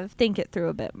 Like kind of think it through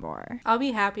a bit more. I'll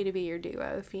be happy to be your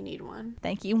duo if you need one.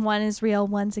 Thank you. One is real,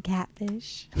 one's a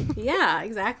catfish. Yeah,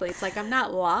 exactly. It's like, I'm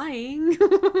not lying.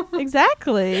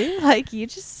 Exactly. Like you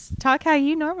just talk how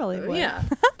you normally would. Yeah.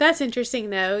 That's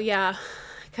interesting though. Yeah.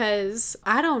 Because,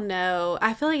 I don't know,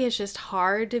 I feel like it's just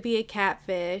hard to be a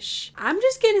catfish. I'm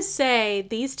just going to say,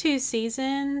 these 2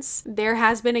 seasons, there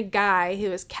has been a guy who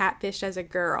was catfished as a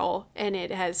girl, and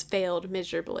it has failed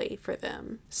miserably for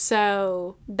them.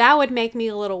 So, that would make me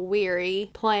a little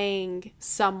weary playing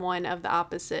someone of the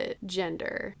opposite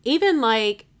gender. Even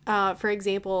like, for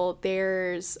example,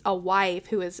 there's a wife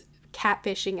who is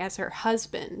catfishing as her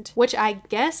husband, which I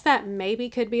guess that maybe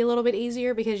could be a little bit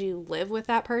easier because you live with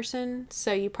that person,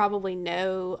 so you probably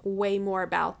know way more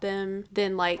about them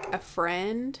than like a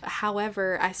friend.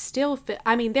 However, I still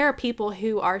there are people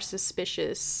who are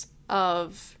suspicious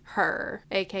of her,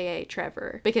 aka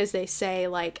Trevor, because they say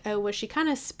like, oh, well, she kind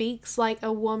of speaks like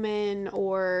a woman,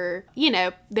 or, you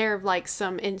know, there are like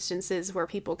some instances where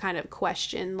people kind of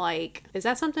question like, is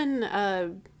that something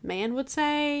a man would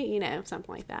say, you know,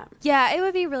 something like that. Yeah, it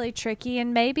would be really tricky,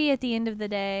 and maybe at the end of the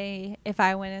day, if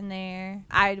I went in there,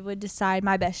 I would decide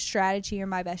my best strategy or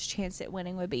my best chance at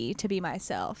winning would be to be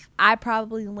myself. I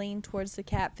probably lean towards the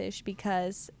catfish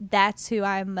because that's who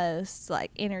I'm most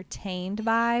like entertained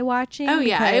by watching. Oh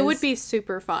yeah, it would be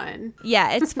super fun.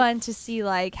 Yeah, it's fun to see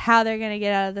like how they're gonna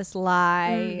get out of this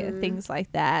lie and things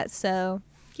like that. So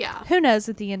yeah, who knows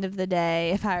at the end of the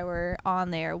day if I were on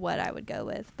there what I would go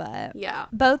with. But yeah,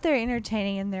 both are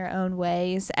entertaining in their own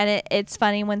ways, and it's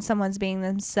funny when someone's being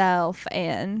themselves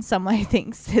and somebody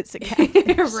thinks it's a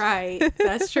catfish. Right,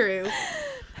 that's true.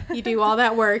 You do all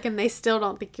that work and they still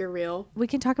don't think you're real. We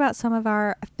can talk about some of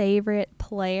our favorite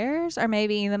players, or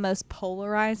maybe the most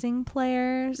polarizing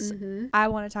players. I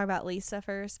want to talk about Lisa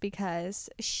first because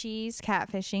she's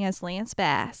catfishing as Lance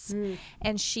Bass.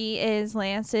 And she is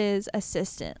Lance's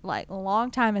assistant, like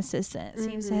longtime assistant.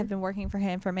 Seems to have been working for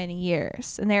him for many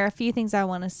years. And there are a few things I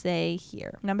want to say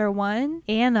here. Number one,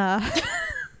 Anna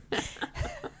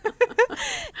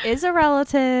is a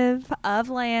relative of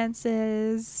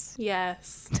Lance's.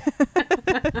 Yes.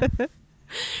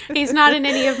 He's not in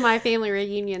any of my family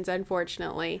reunions,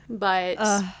 unfortunately. But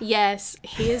yes,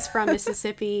 he is from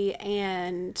Mississippi,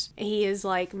 and he is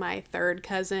like my third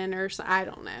cousin, or I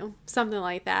don't know, something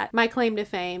like that. My claim to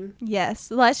fame.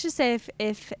 Yes. Let's just say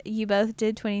if you both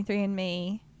did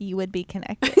 23andMe, you would be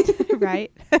connected,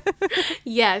 right?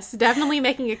 Yes, definitely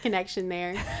making a connection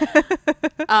there.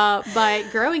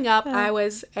 But growing up, I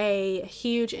was a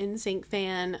huge NSYNC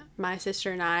fan. My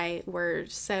sister and I were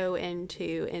so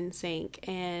into NSYNC,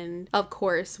 and of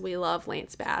course, we love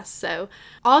Lance Bass. So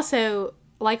also,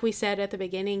 like we said at the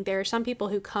beginning, there are some people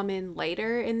who come in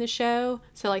later in the show.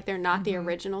 So like they're not the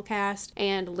original cast.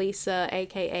 And Lisa,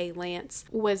 aka Lance,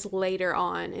 was later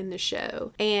on in the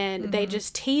show. And they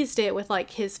just teased it with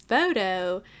like his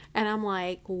photo. And I'm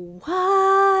like,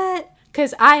 what?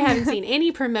 Because I haven't seen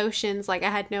any promotions. Like,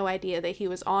 I had no idea that he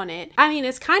was on it. I mean,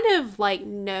 it's kind of, like,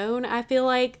 known, I feel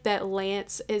like, that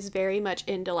Lance is very much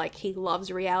into, like, he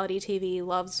loves reality TV,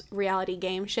 loves reality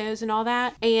game shows and all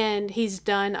that. And he's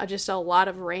done just a lot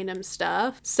of random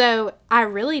stuff. So I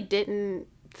really didn't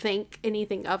think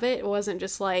anything of it. It wasn't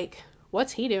just, like,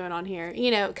 what's he doing on here?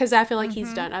 You know, because I feel like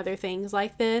he's done other things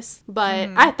like this. But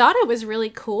I thought it was really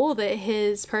cool that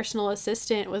his personal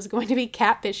assistant was going to be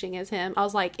catfishing as him. I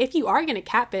was like, if you are going to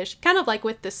catfish, kind of like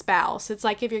with the spouse, it's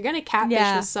like if you're going to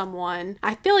catfish with someone,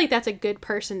 I feel like that's a good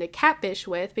person to catfish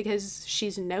with because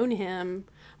she's known him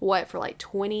for like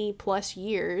 20 plus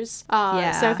years.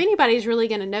 So if anybody's really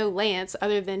going to know Lance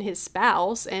other than his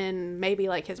spouse and maybe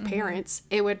like his parents,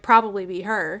 it would probably be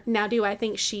her. Now, do I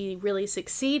think she really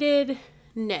succeeded?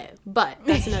 No, but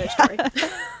that's another story.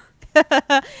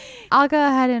 I'll go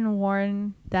ahead and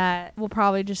warn that we'll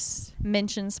probably just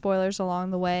mention spoilers along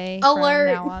the way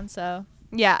Alert! From now on. So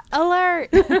yeah, alert.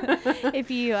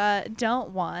 If you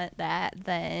don't want that,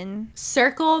 then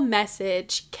circle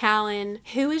message Callan,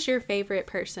 who is your favorite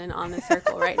person on the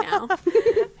circle right now?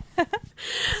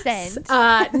 Send.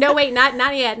 No, wait,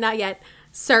 not yet.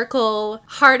 Circle,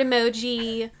 heart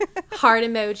emoji,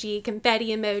 confetti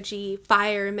emoji,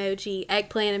 fire emoji,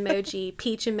 eggplant emoji,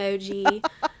 peach emoji.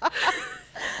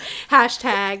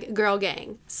 Hashtag girl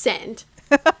gang. Send.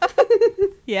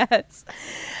 Yes.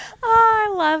 Oh,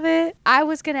 I love it. I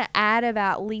was going to add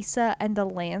about Lisa and the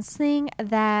Lance thing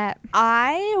that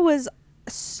I was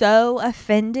so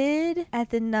offended at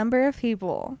the number of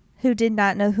people who did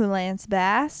not know who Lance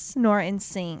Bass nor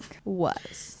NSYNC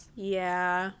was.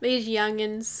 Yeah, these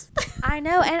youngins. I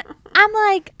know, and I'm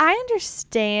like, I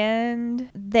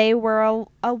understand they were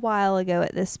a while ago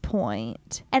at this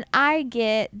point, and I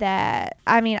get that.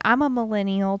 I mean, I'm a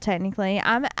millennial technically.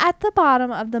 I'm at the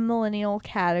bottom of the millennial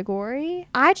category.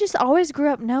 I just always grew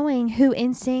up knowing who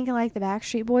NSYNC and like the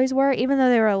Backstreet Boys were, even though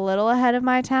they were a little ahead of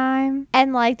my time.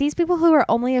 And like these people who are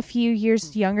only a few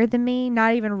years younger than me,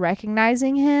 not even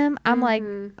recognizing him, I'm like,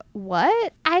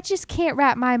 what? I just can't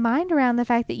wrap my mind around the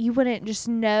fact that you wouldn't just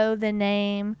know the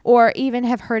name or even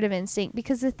have heard of NSYNC,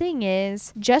 because the thing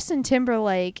is, Justin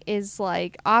Timberlake is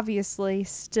like obviously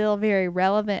still very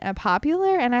relevant and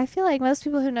popular, and I feel like most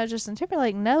people who know Justin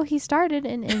Timberlake know he started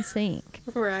in NSYNC.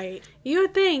 Right. You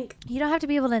would think. You don't have to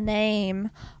be able to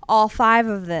name all 5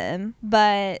 of them,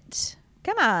 but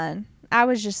come on. I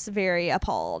was just very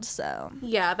appalled, so.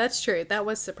 Yeah, that's true. That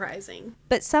was surprising.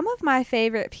 But some of my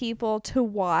favorite people to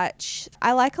watch,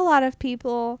 I like a lot of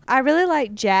people. I really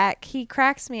like Jack. He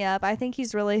cracks me up. I think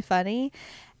he's really funny.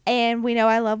 And we know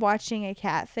I love watching a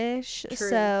catfish. True.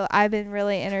 So I've been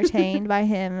really entertained by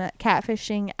him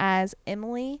catfishing as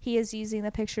Emily. He is using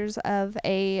the pictures of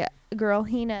a girl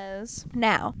he knows.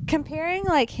 Now, comparing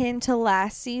like him to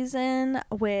last season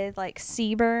with like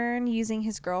Seaburn using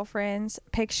his girlfriend's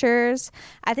pictures,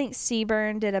 I think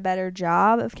Seaburn did a better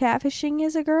job of catfishing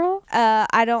as a girl.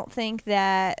 I don't think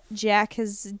that Jack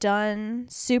has done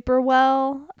super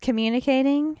well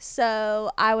communicating,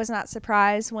 so I was not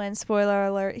surprised when, spoiler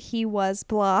alert, he was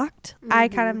blocked. I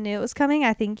kind of knew it was coming.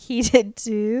 I think he did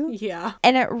too. Yeah.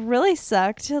 And it really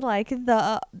sucked. Like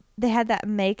they had that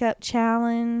makeup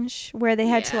challenge where they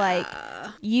had to like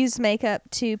use makeup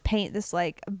to paint this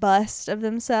like bust of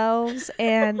themselves,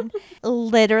 and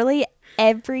literally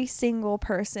every single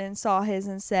person saw his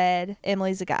and said,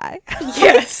 Emily's a guy.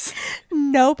 Yes.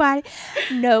 Nobody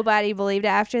believed it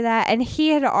after that, and he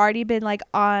had already been like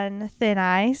on thin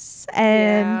ice,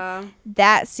 and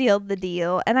that sealed the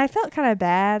deal. And I felt kind of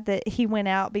bad that he went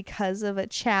out because of a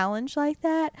challenge like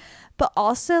that, but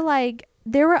also like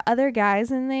there were other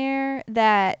guys in there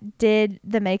that did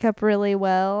the makeup really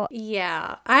well.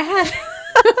 Yeah.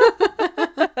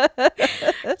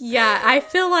 Yeah, I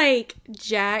feel like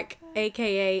Jack,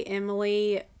 aka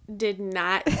Emily, did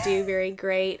not do very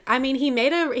great. I mean, he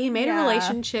made a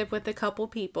relationship with a couple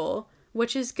people,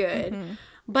 which is good. Mm-hmm.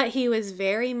 But he was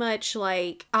very much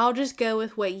like, I'll just go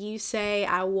with what you say.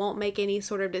 I won't make any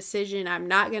sort of decision. I'm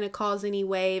not going to cause any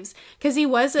waves. Because he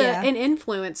was an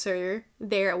influencer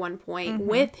there at one point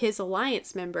with his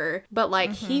alliance member. But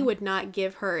like he would not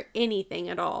give her anything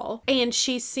at all. And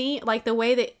she seemed like the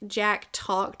way that Jack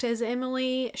talked as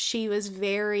Emily, she was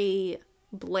very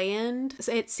bland.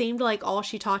 It seemed like all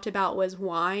she talked about was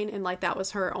wine, and like that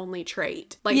was her only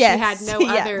trait. Like she had no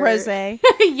other rosé.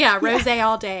 Rosé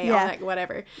all day, all that,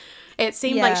 whatever. It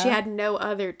seemed like she had no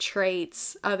other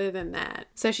traits other than that.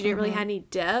 So she didn't really have any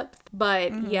depth.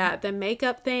 But the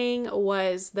makeup thing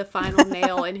was the final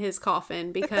nail in his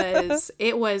coffin, because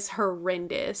it was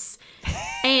horrendous.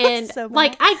 And so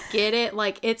like, I get it.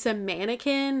 Like, it's a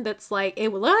mannequin that's like, it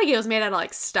looked like it was made out of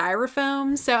like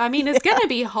styrofoam. So, I mean, it's going to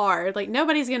be hard. Like,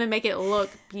 nobody's going to make it look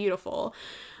beautiful.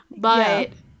 But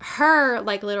her,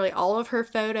 like, literally all of her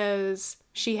photos,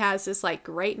 she has this like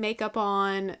great makeup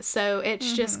on. So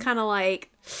it's just kind of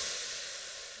like,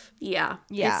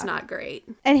 it's not great.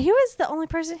 And he was the only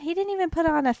person, he didn't even put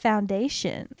on a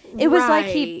foundation. It was like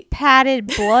he patted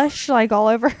blush like all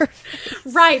over her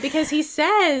face. Right, because he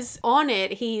says on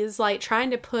it, he's like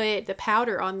trying to put the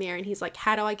powder on there, and he's like,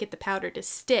 how do I get the powder to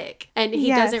stick? And he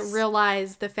doesn't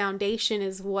realize the foundation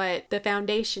is what the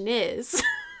foundation is.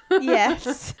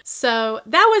 Yes. So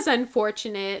that was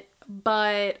unfortunate.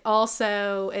 But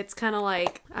also, it's kind of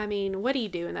like, I mean, what do you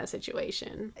do in that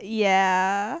situation?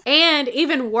 Yeah. And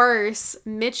even worse,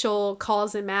 Mitchell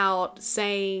calls him out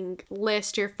saying,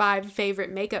 list your 5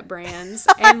 favorite makeup brands.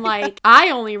 And like,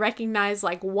 I only recognize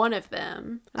like one of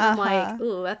them. And I'm like,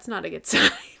 ooh, that's not a good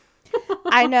sign.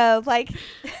 I know, like,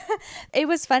 it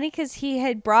was funny because he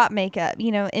had brought makeup,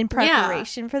 you know, in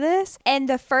preparation for this. And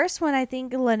the first one, I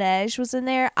think Laneige was in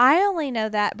there. I only know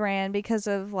that brand because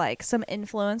of, like, some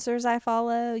influencers I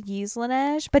follow use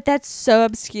Laneige. But that's so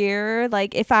obscure.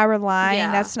 Like, if I were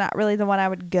lying, that's not really the one I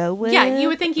would go with. Yeah, you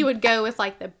would think you would go with,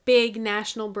 like, the big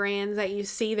national brands that you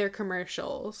see their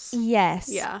commercials. Yes.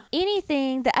 Yeah.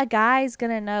 Anything that a guy's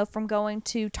going to know from going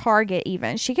to Target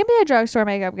even. She can be a drugstore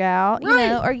makeup gal, you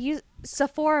know, or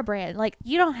Sephora brand. Like,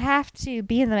 you don't have to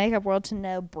be in the makeup world to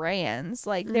know brands.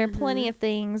 Like, there are plenty of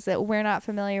things that we're not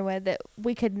familiar with that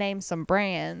we could name some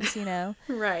brands, you know?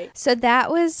 Right. So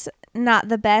that was not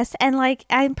the best. And, like,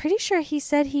 I'm pretty sure he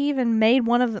said he even made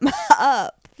one of them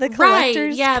up. The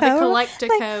Collector's yeah, Co. the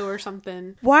Collectico or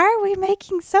something. Why are we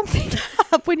making something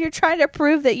up when you're trying to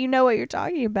prove that you know what you're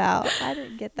talking about? I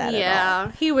didn't get that at all.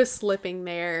 Yeah, he was slipping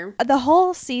there. The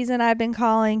whole season I've been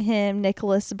calling him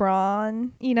Nicholas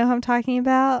Braun. You know who I'm talking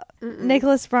about?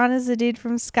 Nicholas Braun is the dude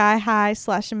from Sky High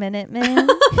 / Minutemen.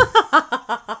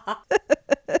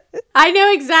 I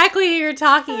know exactly who you're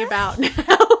talking about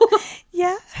now.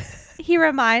 Yeah. He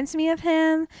reminds me of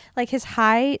him, like his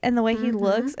height and the way he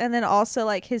looks, and then also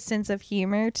like his sense of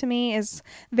humor to me is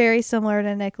very similar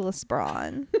to Nicholas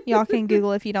Braun. Y'all can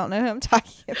Google if you don't know who I'm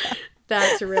talking about.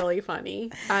 That's really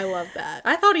funny. I love that.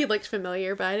 I thought he looked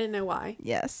familiar, but I didn't know why.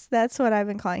 Yes, that's what I've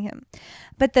been calling him.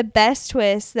 But the best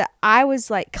twist that I was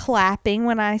like clapping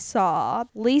when I saw,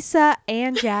 Lisa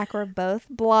and Jack were both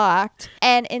blocked.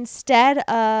 And instead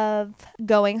of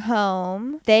going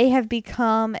home, they have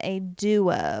become a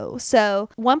duo. So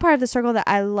one part of the circle that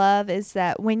I love is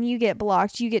that when you get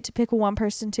blocked, you get to pick one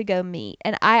person to go meet.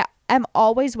 And I'm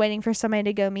always waiting for somebody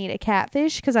to go meet a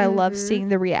catfish because I love seeing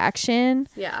the reaction.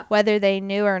 Yeah. Whether they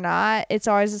knew or not. It's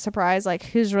always a surprise, like,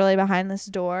 who's really behind this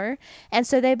door. And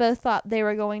so they both thought they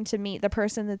were going to meet the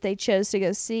person that they chose to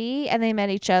go see, and they met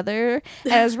each other.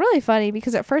 And it was really funny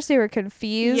because at first they were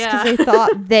confused because they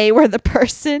thought they were the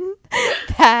person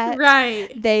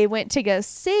that they went to go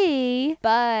see,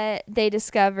 but they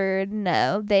discovered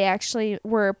no, they actually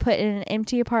were put in an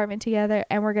empty apartment together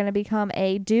and were going to become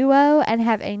a duo and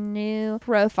have a new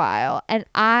profile. And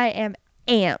I am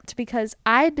amped because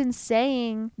I've been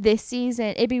saying this season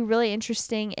it'd be really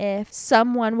interesting if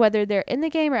someone, whether they're in the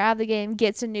game or out of the game,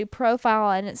 gets a new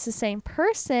profile and it's the same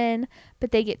person,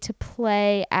 but they get to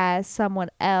play as someone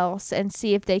else and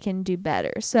see if they can do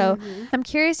better. So I'm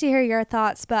curious to hear your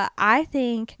thoughts, but I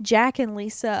think Jack and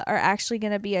Lisa are actually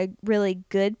going to be a really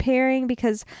good pairing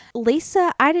because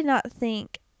Lisa, I did not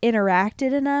think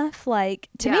interacted enough. Like,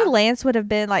 to me, Lance would have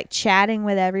been like chatting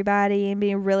with everybody and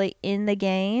being really in the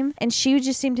game, and she would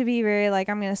just seem to be very like,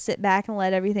 I'm gonna sit back and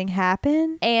let everything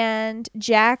happen. And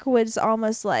Jack was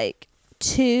almost like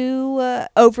too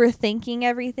overthinking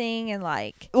everything and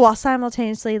like while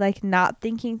simultaneously like not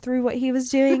thinking through what he was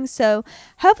doing. So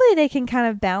hopefully they can kind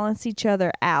of balance each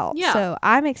other out. So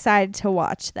I'm excited to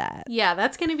watch that. Yeah,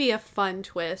 that's gonna be a fun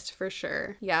twist for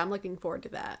sure. Yeah, I'm looking forward to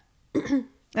that.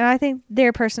 And I think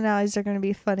their personalities are going to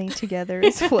be funny together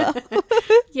as well.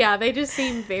 Yeah, they just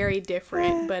seem very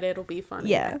different, but it'll be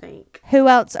funny, I think. Who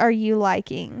else are you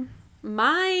liking?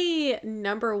 My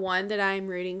number one that I'm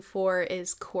rooting for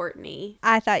is Courtney.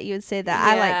 I thought you would say that.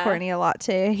 I like Courtney a lot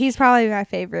too. He's probably my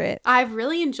favorite. I've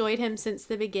really enjoyed him since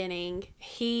the beginning.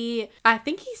 I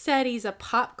think he said he's a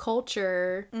pop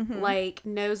culture, like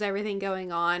knows everything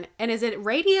going on. And is it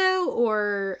radio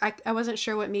or I wasn't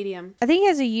sure what medium? I think he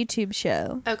has a YouTube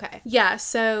show. Okay. Yeah.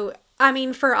 So, I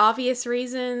mean, for obvious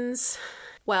reasons,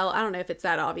 well, I don't know if it's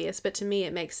that obvious, but to me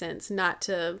it makes sense not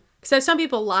to. So some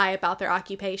people lie about their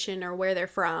occupation or where they're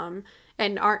from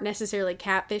and aren't necessarily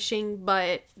catfishing,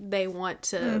 but they want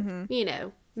to, you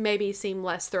know, maybe seem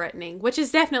less threatening, which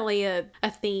is definitely a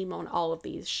theme on all of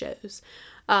these shows.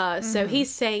 So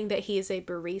he's saying that he is a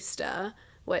barista,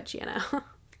 which, you know,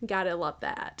 gotta love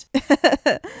that.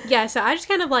 Yeah, so I just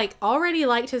kind of like already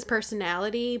liked his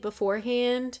personality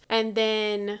beforehand. And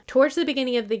then towards the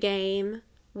beginning of the game,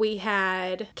 we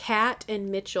had Kat and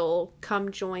Mitchell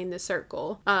come join the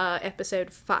circle,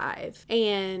 episode 5.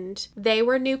 And they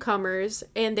were newcomers,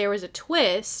 and there was a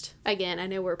twist. Again, I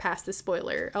know we're past the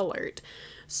spoiler alert.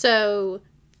 So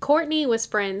Courtney was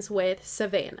friends with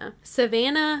Savannah.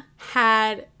 Savannah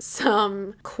had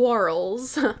some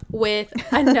quarrels with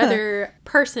another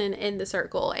person in the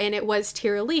circle, and it was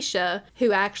Tiralisha,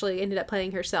 who actually ended up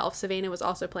playing herself. Savannah was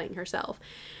also playing herself.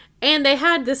 And they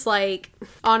had this, like,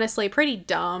 honestly, pretty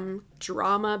dumb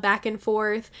drama back and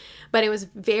forth, but it was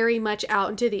very much out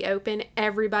into the open.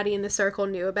 Everybody in the circle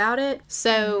knew about it.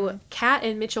 So Kat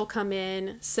and Mitchell come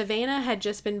in. Savannah had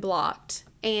just been blocked.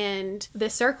 And the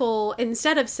circle,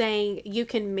 instead of saying you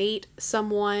can meet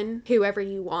someone, whoever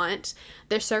you want,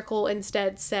 the circle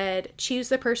instead said, choose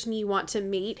the person you want to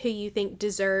meet who you think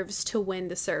deserves to win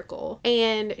the circle.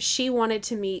 And she wanted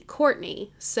to meet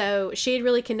Courtney. So she had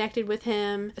really connected with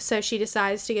him. So she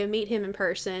decides to go meet him in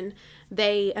person.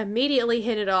 They immediately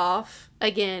hit it off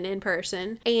again in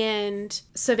person. And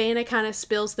Savannah kind of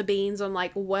spills the beans on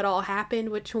like what all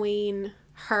happened between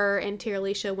her and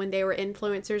Tiralisha when they were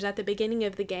influencers at the beginning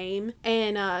of the game.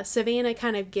 And Savannah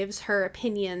kind of gives her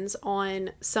opinions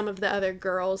on some of the other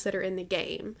girls that are in the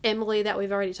game. Emily, that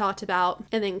we've already talked about,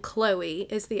 and then Chloe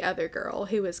is the other girl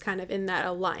who is kind of in that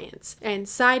alliance. And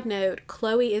side note,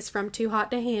 Chloe is from Too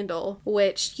Hot to Handle,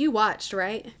 which you watched,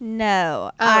 right?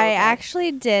 No, I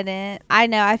actually didn't. I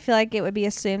know, I feel like it would be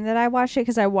assumed that I watched it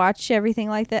because I watch everything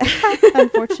like that,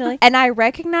 unfortunately. And I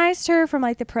recognized her from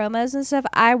like the promos and stuff.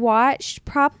 I watched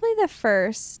probably the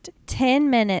first 10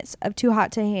 minutes of Too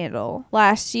Hot to Handle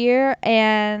last year,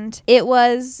 and it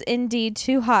was indeed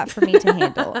too hot for me to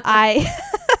handle.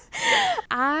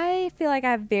 I feel like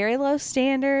I have very low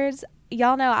standards.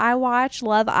 Y'all know I watch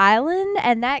Love Island,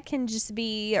 and that can just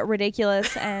be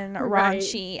ridiculous and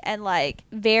raunchy and like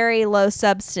very low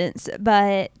substance.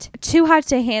 But Too Hot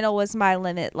to Handle was my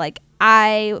limit. Like,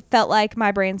 I felt like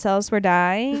my brain cells were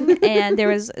dying and there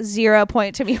was 0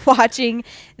 point to me watching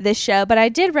this show. But I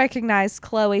did recognize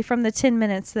Chloe from the 10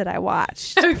 minutes that I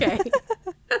watched. Okay.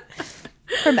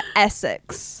 From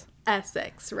Essex.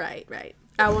 Essex, right.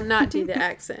 I will not do the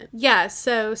accent. Yeah,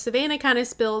 so Savannah kind of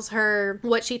spills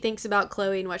what she thinks about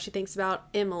Chloe and what she thinks about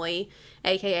Emily,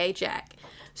 aka Jack.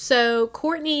 So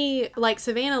Courtney, like,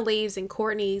 Savannah leaves and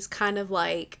Courtney's kind of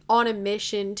like on a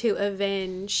mission to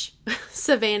avenge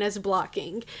Savannah's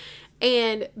blocking.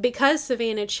 And because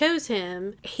Savannah chose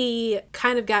him, he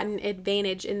kind of got an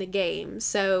advantage in the game.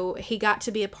 So he got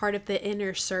to be a part of the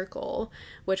inner circle,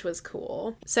 which was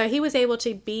cool. So he was able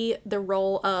to be the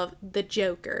role of the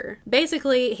Joker.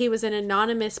 Basically, he was an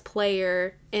anonymous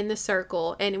player in the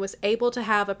circle and was able to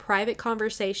have a private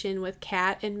conversation with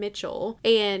Kat and Mitchell.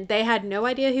 And they had no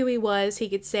idea who he was. He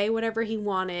could say whatever he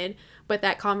wanted, but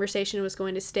that conversation was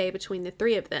going to stay between the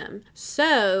three of them.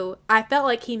 So I felt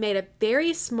like he made a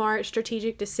very smart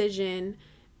strategic decision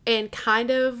and kind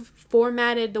of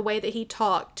formatted the way that he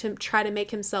talked to try to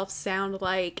make himself sound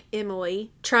like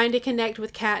Emily, trying to connect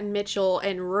with Kat and Mitchell,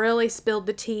 and really spilled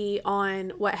the tea on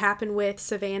what happened with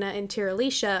Savannah and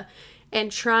Tiralisha, and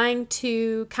trying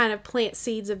to kind of plant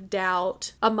seeds of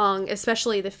doubt among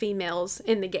especially the females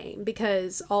in the game,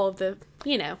 because all of the,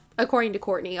 according to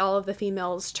Courtney, all of the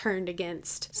females turned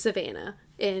against Savannah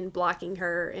in blocking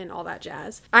her and all that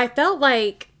jazz. I felt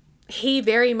like he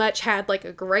very much had like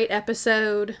a great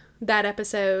episode that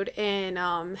episode and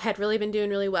had really been doing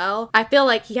really well. I feel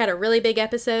like he had a really big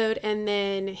episode and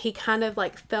then he kind of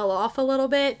like fell off a little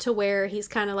bit to where he's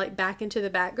kind of like back into the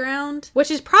background, which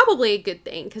is probably a good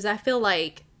thing because I feel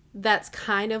like that's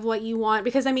kind of what you want,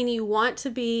 because I mean, you want to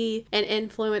be an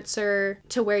influencer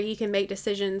to where you can make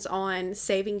decisions on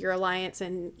saving your alliance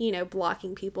and,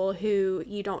 blocking people who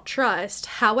you don't trust.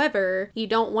 However, you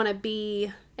don't want to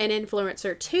be an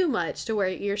influencer too much to where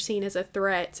you're seen as a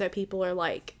threat, so people are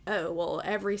like, oh, well,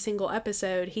 every single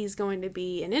episode he's going to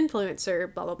be an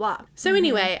influencer, blah blah blah. So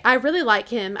anyway, I really like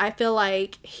him. I feel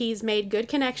like he's made good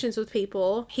connections with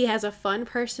people. He has a fun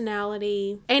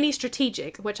personality and he's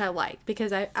strategic, which I like,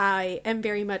 because I am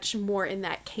very much more in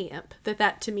that camp,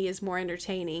 that to me is more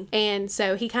entertaining, and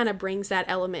so he kind of brings that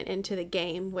element into the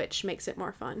game, which makes it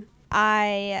more fun.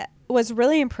 I was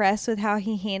really impressed with how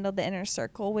he handled the inner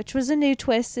circle, which was a new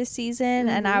twist this season,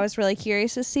 and I was really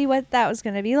curious to see what that was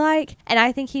going to be like, and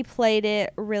I think he played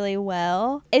it really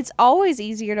well. It's always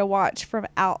easier to watch from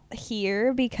out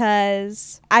here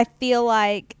because I feel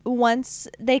like once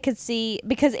they could see,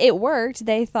 because it worked,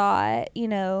 they thought,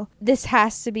 this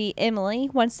has to be Emily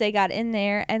once they got in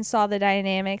there and saw the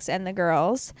dynamics and the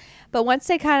girls. But once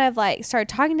they kind of like started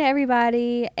talking to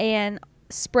everybody and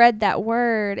spread that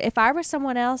word, if I were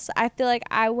someone else, I feel like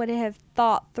I would have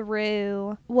thought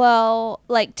through, well,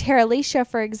 like Tiralisha,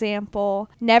 for example,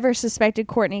 never suspected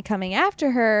Courtney coming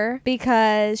after her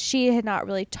because she had not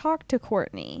really talked to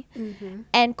Courtney.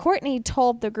 And Courtney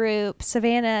told the group,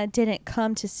 Savannah didn't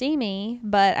come to see me,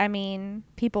 but I mean,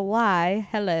 people lie.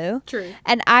 Hello. True.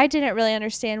 And I didn't really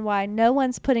understand why no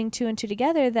one's putting two and two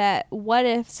together, that what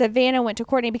if Savannah went to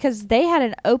Courtney, because they had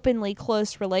an openly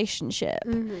close relationship.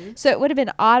 So it would have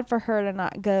been odd for her to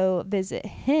not go visit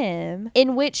him,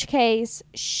 in which case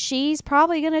she's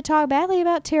probably going to talk badly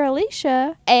about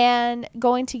Tiralisha and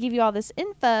going to give you all this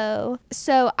info.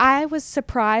 So I was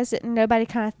surprised that nobody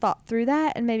kind of thought through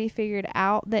that and maybe figured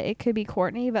out that it could be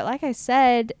Courtney. But like I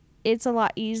said, it's a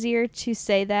lot easier to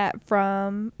say that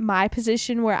from my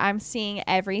position where I'm seeing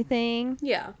everything.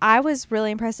 Yeah. I was really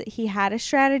impressed that he had a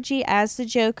strategy as the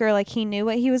Joker. Like, he knew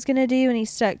what he was going to do and he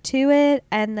stuck to it.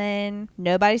 And then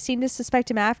nobody seemed to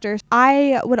suspect him after.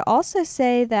 I would also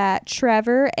say that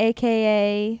Trevor,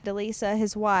 aka Delisa,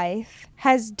 his wife,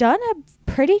 has done a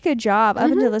pretty good job up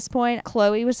until this point.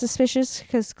 Chloe was suspicious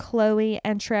because Chloe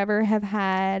and Trevor have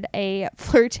had a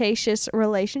flirtatious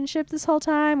relationship this whole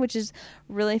time, which is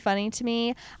really funny to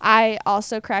me. I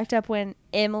also cracked up when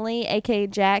Emily, aka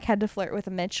Jack, had to flirt with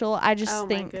Mitchell. I just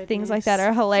think things like that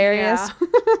are hilarious.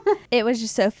 Yeah. It was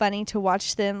just so funny to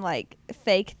watch them like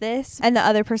fake this, and the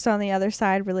other person on the other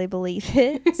side really believe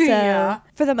it. So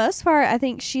for the most part, I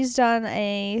think she's done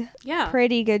a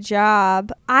pretty good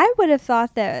job. I would have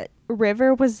thought that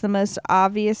River was the most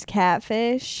obvious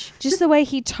catfish. Just the way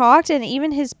he talked and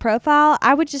even his profile,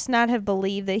 I would just not have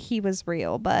believed that he was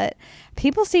real. But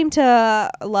people seem to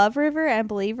love River and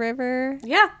believe River.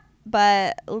 Yeah.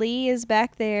 But Lee is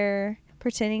back there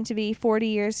pretending to be 40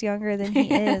 years younger than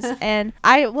he is. And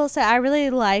I will say I really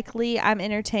like Lee. I'm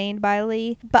entertained by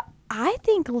Lee. But I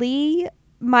think Lee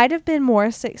might have been more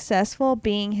successful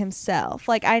being himself.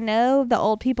 Like, I know the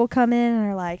old people come in and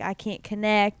are like, I can't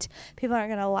connect, people aren't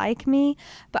gonna like me,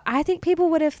 but I think people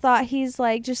would have thought he's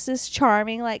like just this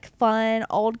charming, like fun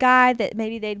old guy that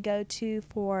maybe they'd go to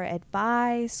for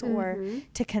advice or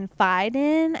to confide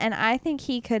in, and I think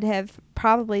he could have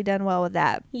probably done well with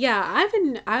that. Yeah,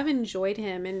 I've enjoyed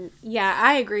him, and yeah,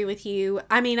 I agree with you.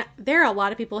 I mean, there are a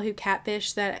lot of people who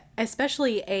catfish that,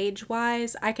 especially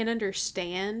age-wise, I can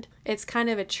understand. It's kind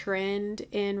of a trend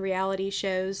in reality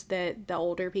shows that the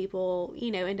older people,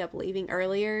 you know, end up leaving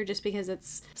earlier just because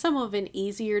it's somewhat of an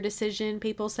easier decision,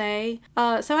 people say.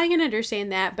 So I can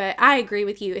understand that, but I agree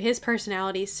with you. His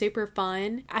personality is super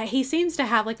fun. He seems to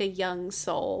have like a young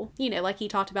soul, you know, like he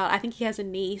talked about. I think he has a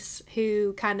niece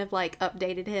who kind of like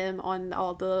updated him on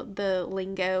all the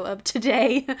lingo of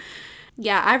today.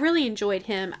 Yeah, I really enjoyed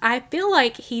him. I feel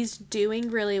like he's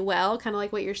doing really well, kind of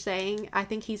like what you're saying. I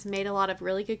think he's made a lot of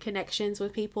really good connections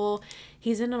with people.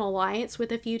 He's in an alliance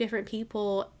with a few different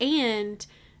people, and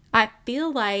I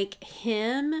feel like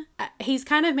he's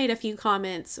kind of made a few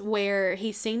comments where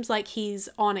he seems like he's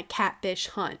on a catfish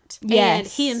hunt. Yes. And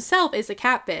he himself is a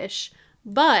catfish.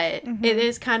 But it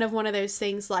is kind of one of those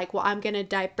things like, well, I'm going to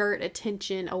divert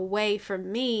attention away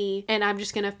from me, and I'm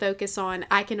just going to focus on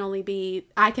I can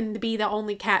be the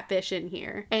only catfish in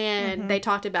here. And they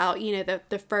talked about, you know,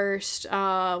 the first,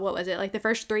 what was it? Like the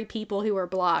first 3 people who were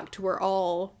blocked were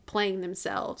all playing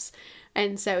themselves.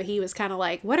 And so he was kind of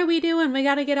like, what are we doing? We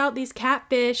got to get out these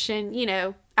catfish. And, you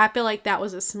know, I feel like that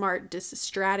was a smart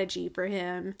strategy for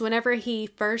him. Whenever he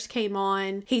first came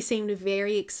on, he seemed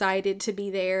very excited to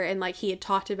be there. And like he had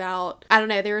talked about, I don't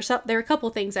know, there were a couple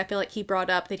things I feel like he brought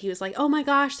up that he was like, oh my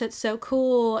gosh, that's so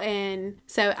cool. And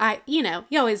so you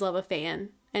always love a fan.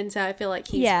 And so I feel like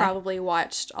he's probably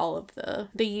watched all of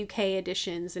the UK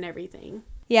editions and everything.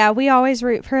 Yeah, we always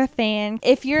root for a fan.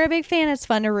 If you're a big fan, it's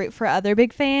fun to root for other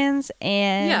big fans.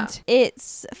 And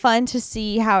it's fun to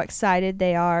see how excited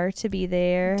they are to be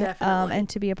there. Definitely. And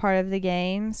to be a part of the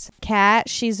games. Kat,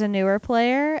 she's a newer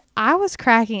player. I was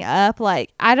cracking up.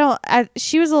 Like,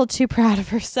 she was a little too proud of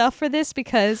herself for this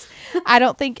because I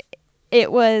don't think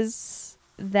it was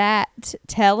that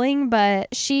telling,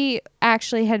 but she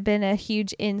actually had been a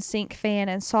huge NSYNC fan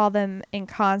and saw them in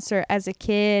concert as a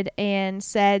kid and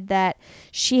said that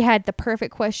she had the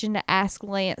perfect question to ask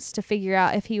Lance to figure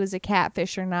out if he was a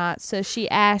catfish or not. So she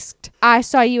asked, I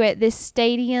saw you at this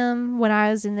stadium when I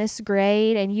was in this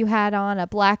grade and you had on a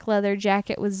black leather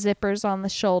jacket with zippers on the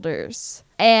shoulders.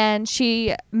 And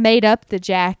she made up the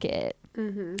jacket.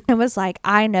 And was like,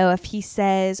 I know if he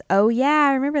says, oh yeah,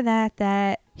 I remember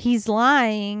that he's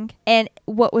lying. And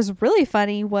what was really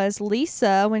funny was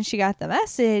Lisa, when she got the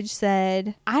message,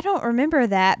 said, I don't remember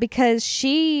that, because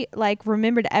she like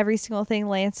remembered every single thing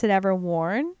Lance had ever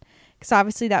worn, because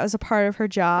obviously that was a part of her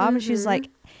job. And she was like,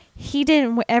 he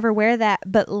didn't ever wear that,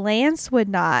 but Lance would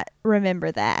not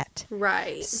remember that.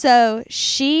 Right. So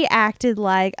she acted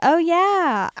like, oh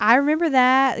yeah, I remember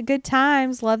that. Good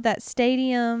times. Love that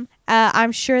stadium.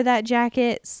 I'm sure that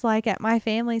jacket's like at my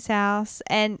family's house.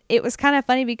 And it was kind of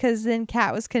funny because then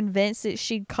Kat was convinced that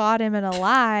she'd caught him in a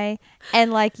lie.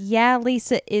 And like, yeah,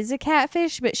 Lisa is a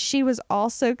catfish, but she was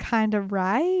also kind of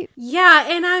right. Yeah,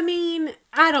 and I mean,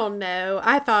 I don't know.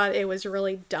 I thought it was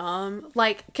really dumb.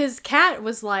 Like, because Kat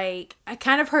was like,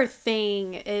 kind of her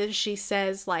thing is she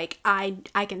says like, I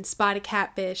can spot a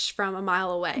catfish from a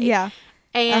mile away. Yeah.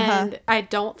 And I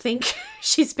don't think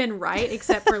she's been right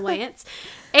except for Lance.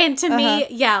 And to me,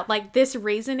 yeah, like this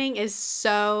reasoning is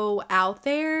so out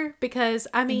there because,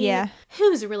 I mean,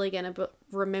 who's really going to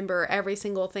remember every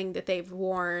single thing that they've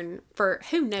worn for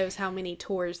who knows how many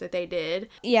tours that they did.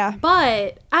 Yeah.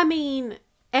 But, I mean,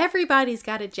 everybody's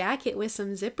got a jacket with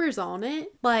some zippers on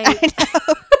it. Like,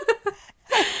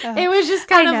 it was just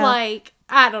kind of like,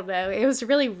 I don't know. It was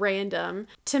really random.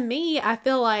 To me, I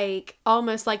feel like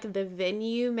almost like the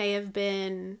venue may have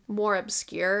been more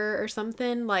obscure or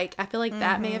something. Like, I feel like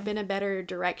that may have been a better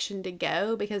direction to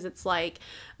go, because it's like,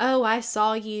 oh, I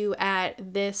saw you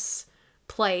at this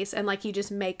place, and like you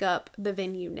just make up the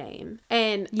venue name.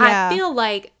 And I feel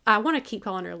like, I want to keep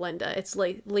calling her Linda. It's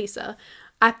Lisa.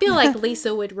 I feel like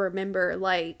Lisa would remember,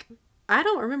 like, I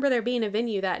don't remember there being a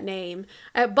venue that name.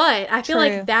 But I feel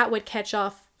like that would catch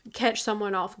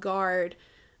someone off guard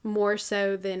more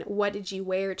so than what did you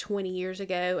wear 20 years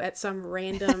ago at some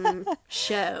random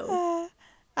show.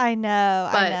 I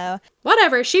know.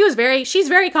 Whatever. She's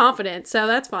very confident, so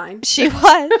that's fine. She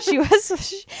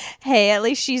was. Hey, at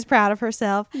least she's proud of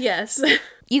herself. Yes.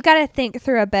 You got to think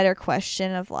through a better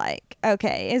question of like,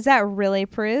 okay, is that really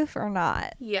proof or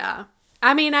not? Yeah.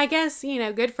 I mean, I guess,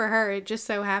 good for her. It just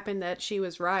so happened that she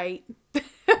was right.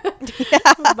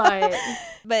 But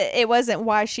it wasn't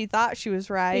why she thought she was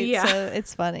right. Yeah. So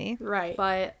it's funny. Right.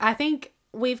 But I think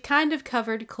we've kind of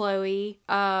covered Chloe.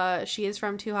 She is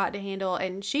from Too Hot to Handle,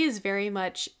 and she is very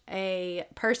much a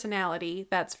personality,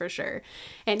 that's for sure.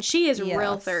 And she is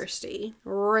real thirsty.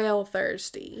 Real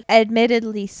thirsty.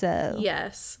 Admittedly so.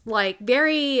 Yes. Like,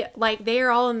 very, like, they are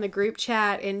all in the group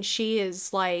chat, and she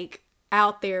is, like,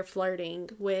 out there flirting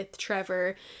with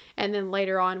Trevor. And then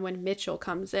later on, when Mitchell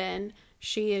comes in,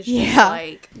 she is just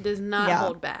like, does not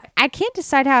hold back. I can't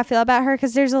decide how I feel about her,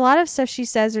 because there's a lot of stuff she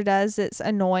says or does that's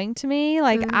annoying to me.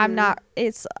 Like,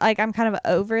 it's like, I'm kind of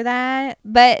over that.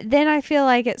 But then I feel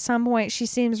like at some point she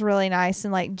seems really nice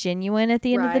and like genuine at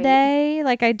the end of the day.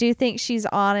 Like, I do think she's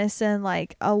honest and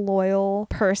like a loyal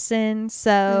person.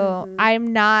 So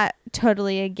I'm not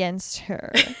totally against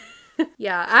her.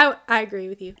 Yeah, I agree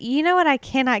with you. You know what I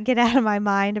cannot get out of my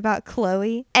mind about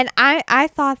Chloe? And I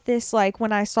thought this, like,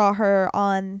 when I saw her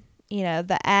on,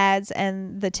 the ads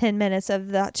and the 10 minutes of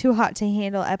the Too Hot to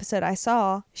Handle episode I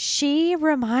saw, she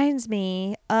reminds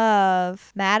me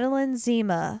of Madeline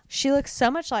Zima. She looks so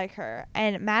much like her.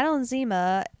 And Madeline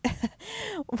Zima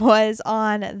was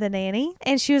on The Nanny.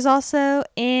 And she was also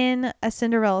in A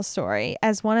Cinderella Story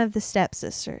as one of the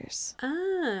stepsisters.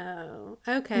 Oh,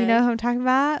 okay. You know who I'm talking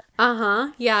about?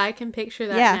 Uh-huh. Yeah, I can picture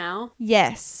that now.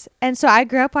 Yes. And so I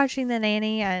grew up watching The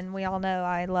Nanny, and we all know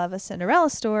I love A Cinderella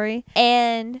Story.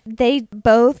 And they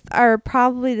both are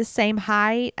probably the same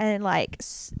height and like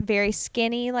very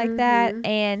skinny like that,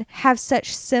 and have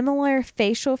such similar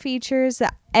facial features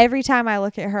that every time I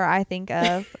look at her, I think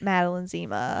of Madeline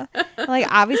Zima. Like,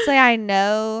 obviously, I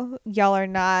know y'all are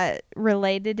not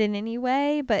related in any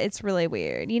way, but it's really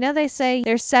weird. They say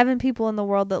there's 7 people in the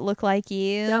world that look like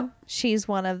you. Yep. She's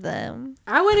one of them.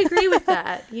 I would agree with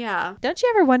that. Yeah. Don't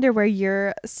you ever wonder where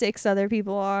your 6 other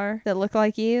people are that look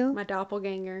like you? My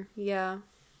doppelganger. Yeah.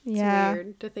 It's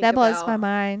weird to think that blows about. my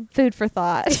mind. Food for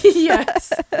thought.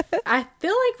 Yes. I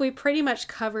feel like we pretty much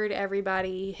covered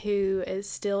everybody who is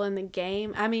still in the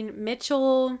game. I mean,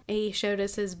 Mitchell, he showed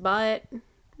us his butt,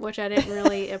 which I didn't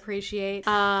really appreciate.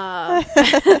 And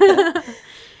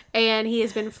he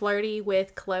has been flirty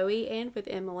with Chloe and with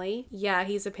Emily. Yeah,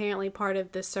 he's apparently part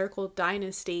of the Circle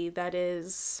dynasty that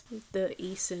is the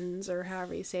Easons, or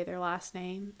however you say their last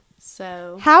name.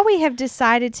 So how we have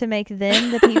decided to make them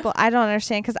the people, I don't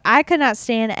understand, because I could not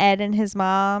stand Ed and his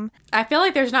mom. I feel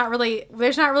like there's not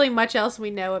really much else we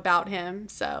know about him.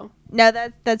 So no,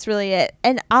 that's really it.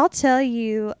 And I'll tell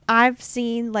you, I've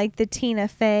seen like the Tina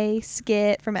Fey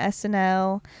skit from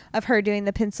SNL of her doing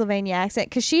the Pennsylvania accent,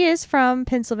 because she is from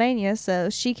Pennsylvania, so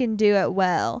she can do it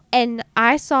well. And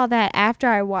I saw that after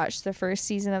I watched the first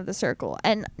season of The Circle.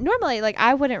 And normally, like,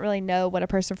 I wouldn't really know what a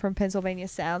person from Pennsylvania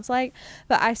sounds like,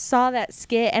 but I saw that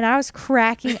skit and I was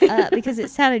cracking up because it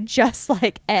sounded just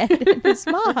like Ed and his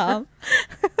mom.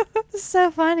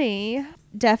 So funny.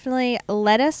 Definitely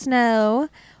let us know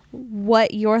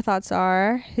what your thoughts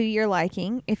are, who you're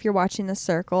liking if you're watching The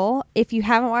Circle. If you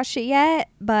haven't watched it yet,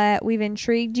 but we've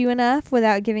intrigued you enough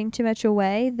without giving too much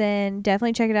away, then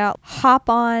definitely check it out. Hop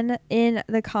on in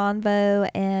the convo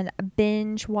and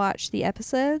binge watch the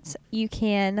episodes. You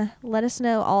can let us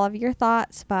know all of your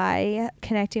thoughts by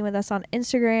connecting with us on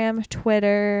Instagram,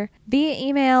 Twitter, via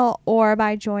email, or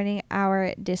by joining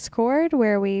our Discord,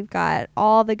 where we've got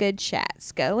all the good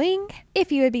chats going.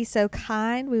 If you would be so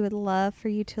kind, we would love for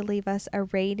you to leave us a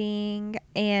rating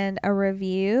and a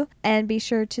review, and be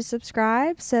sure to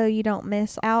subscribe so you don't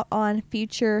miss out on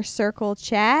future Circle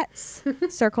chats.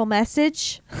 Circle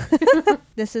message.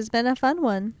 This has been a fun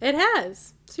one. It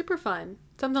has. Super fun.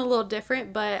 something a little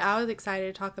different, but I was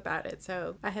excited to talk about it.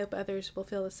 So I hope others will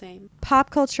feel the same. Pop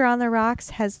Culture on the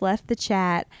Rocks has left the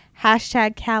chat.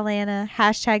 Hashtag Calana.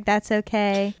 Hashtag that's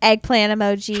okay. Eggplant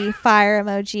emoji. Fire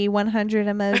emoji. 100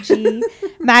 emoji.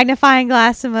 Magnifying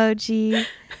glass emoji.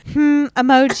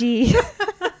 Emoji.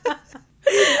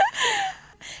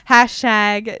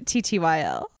 Hashtag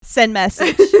TTYL. Send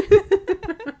message.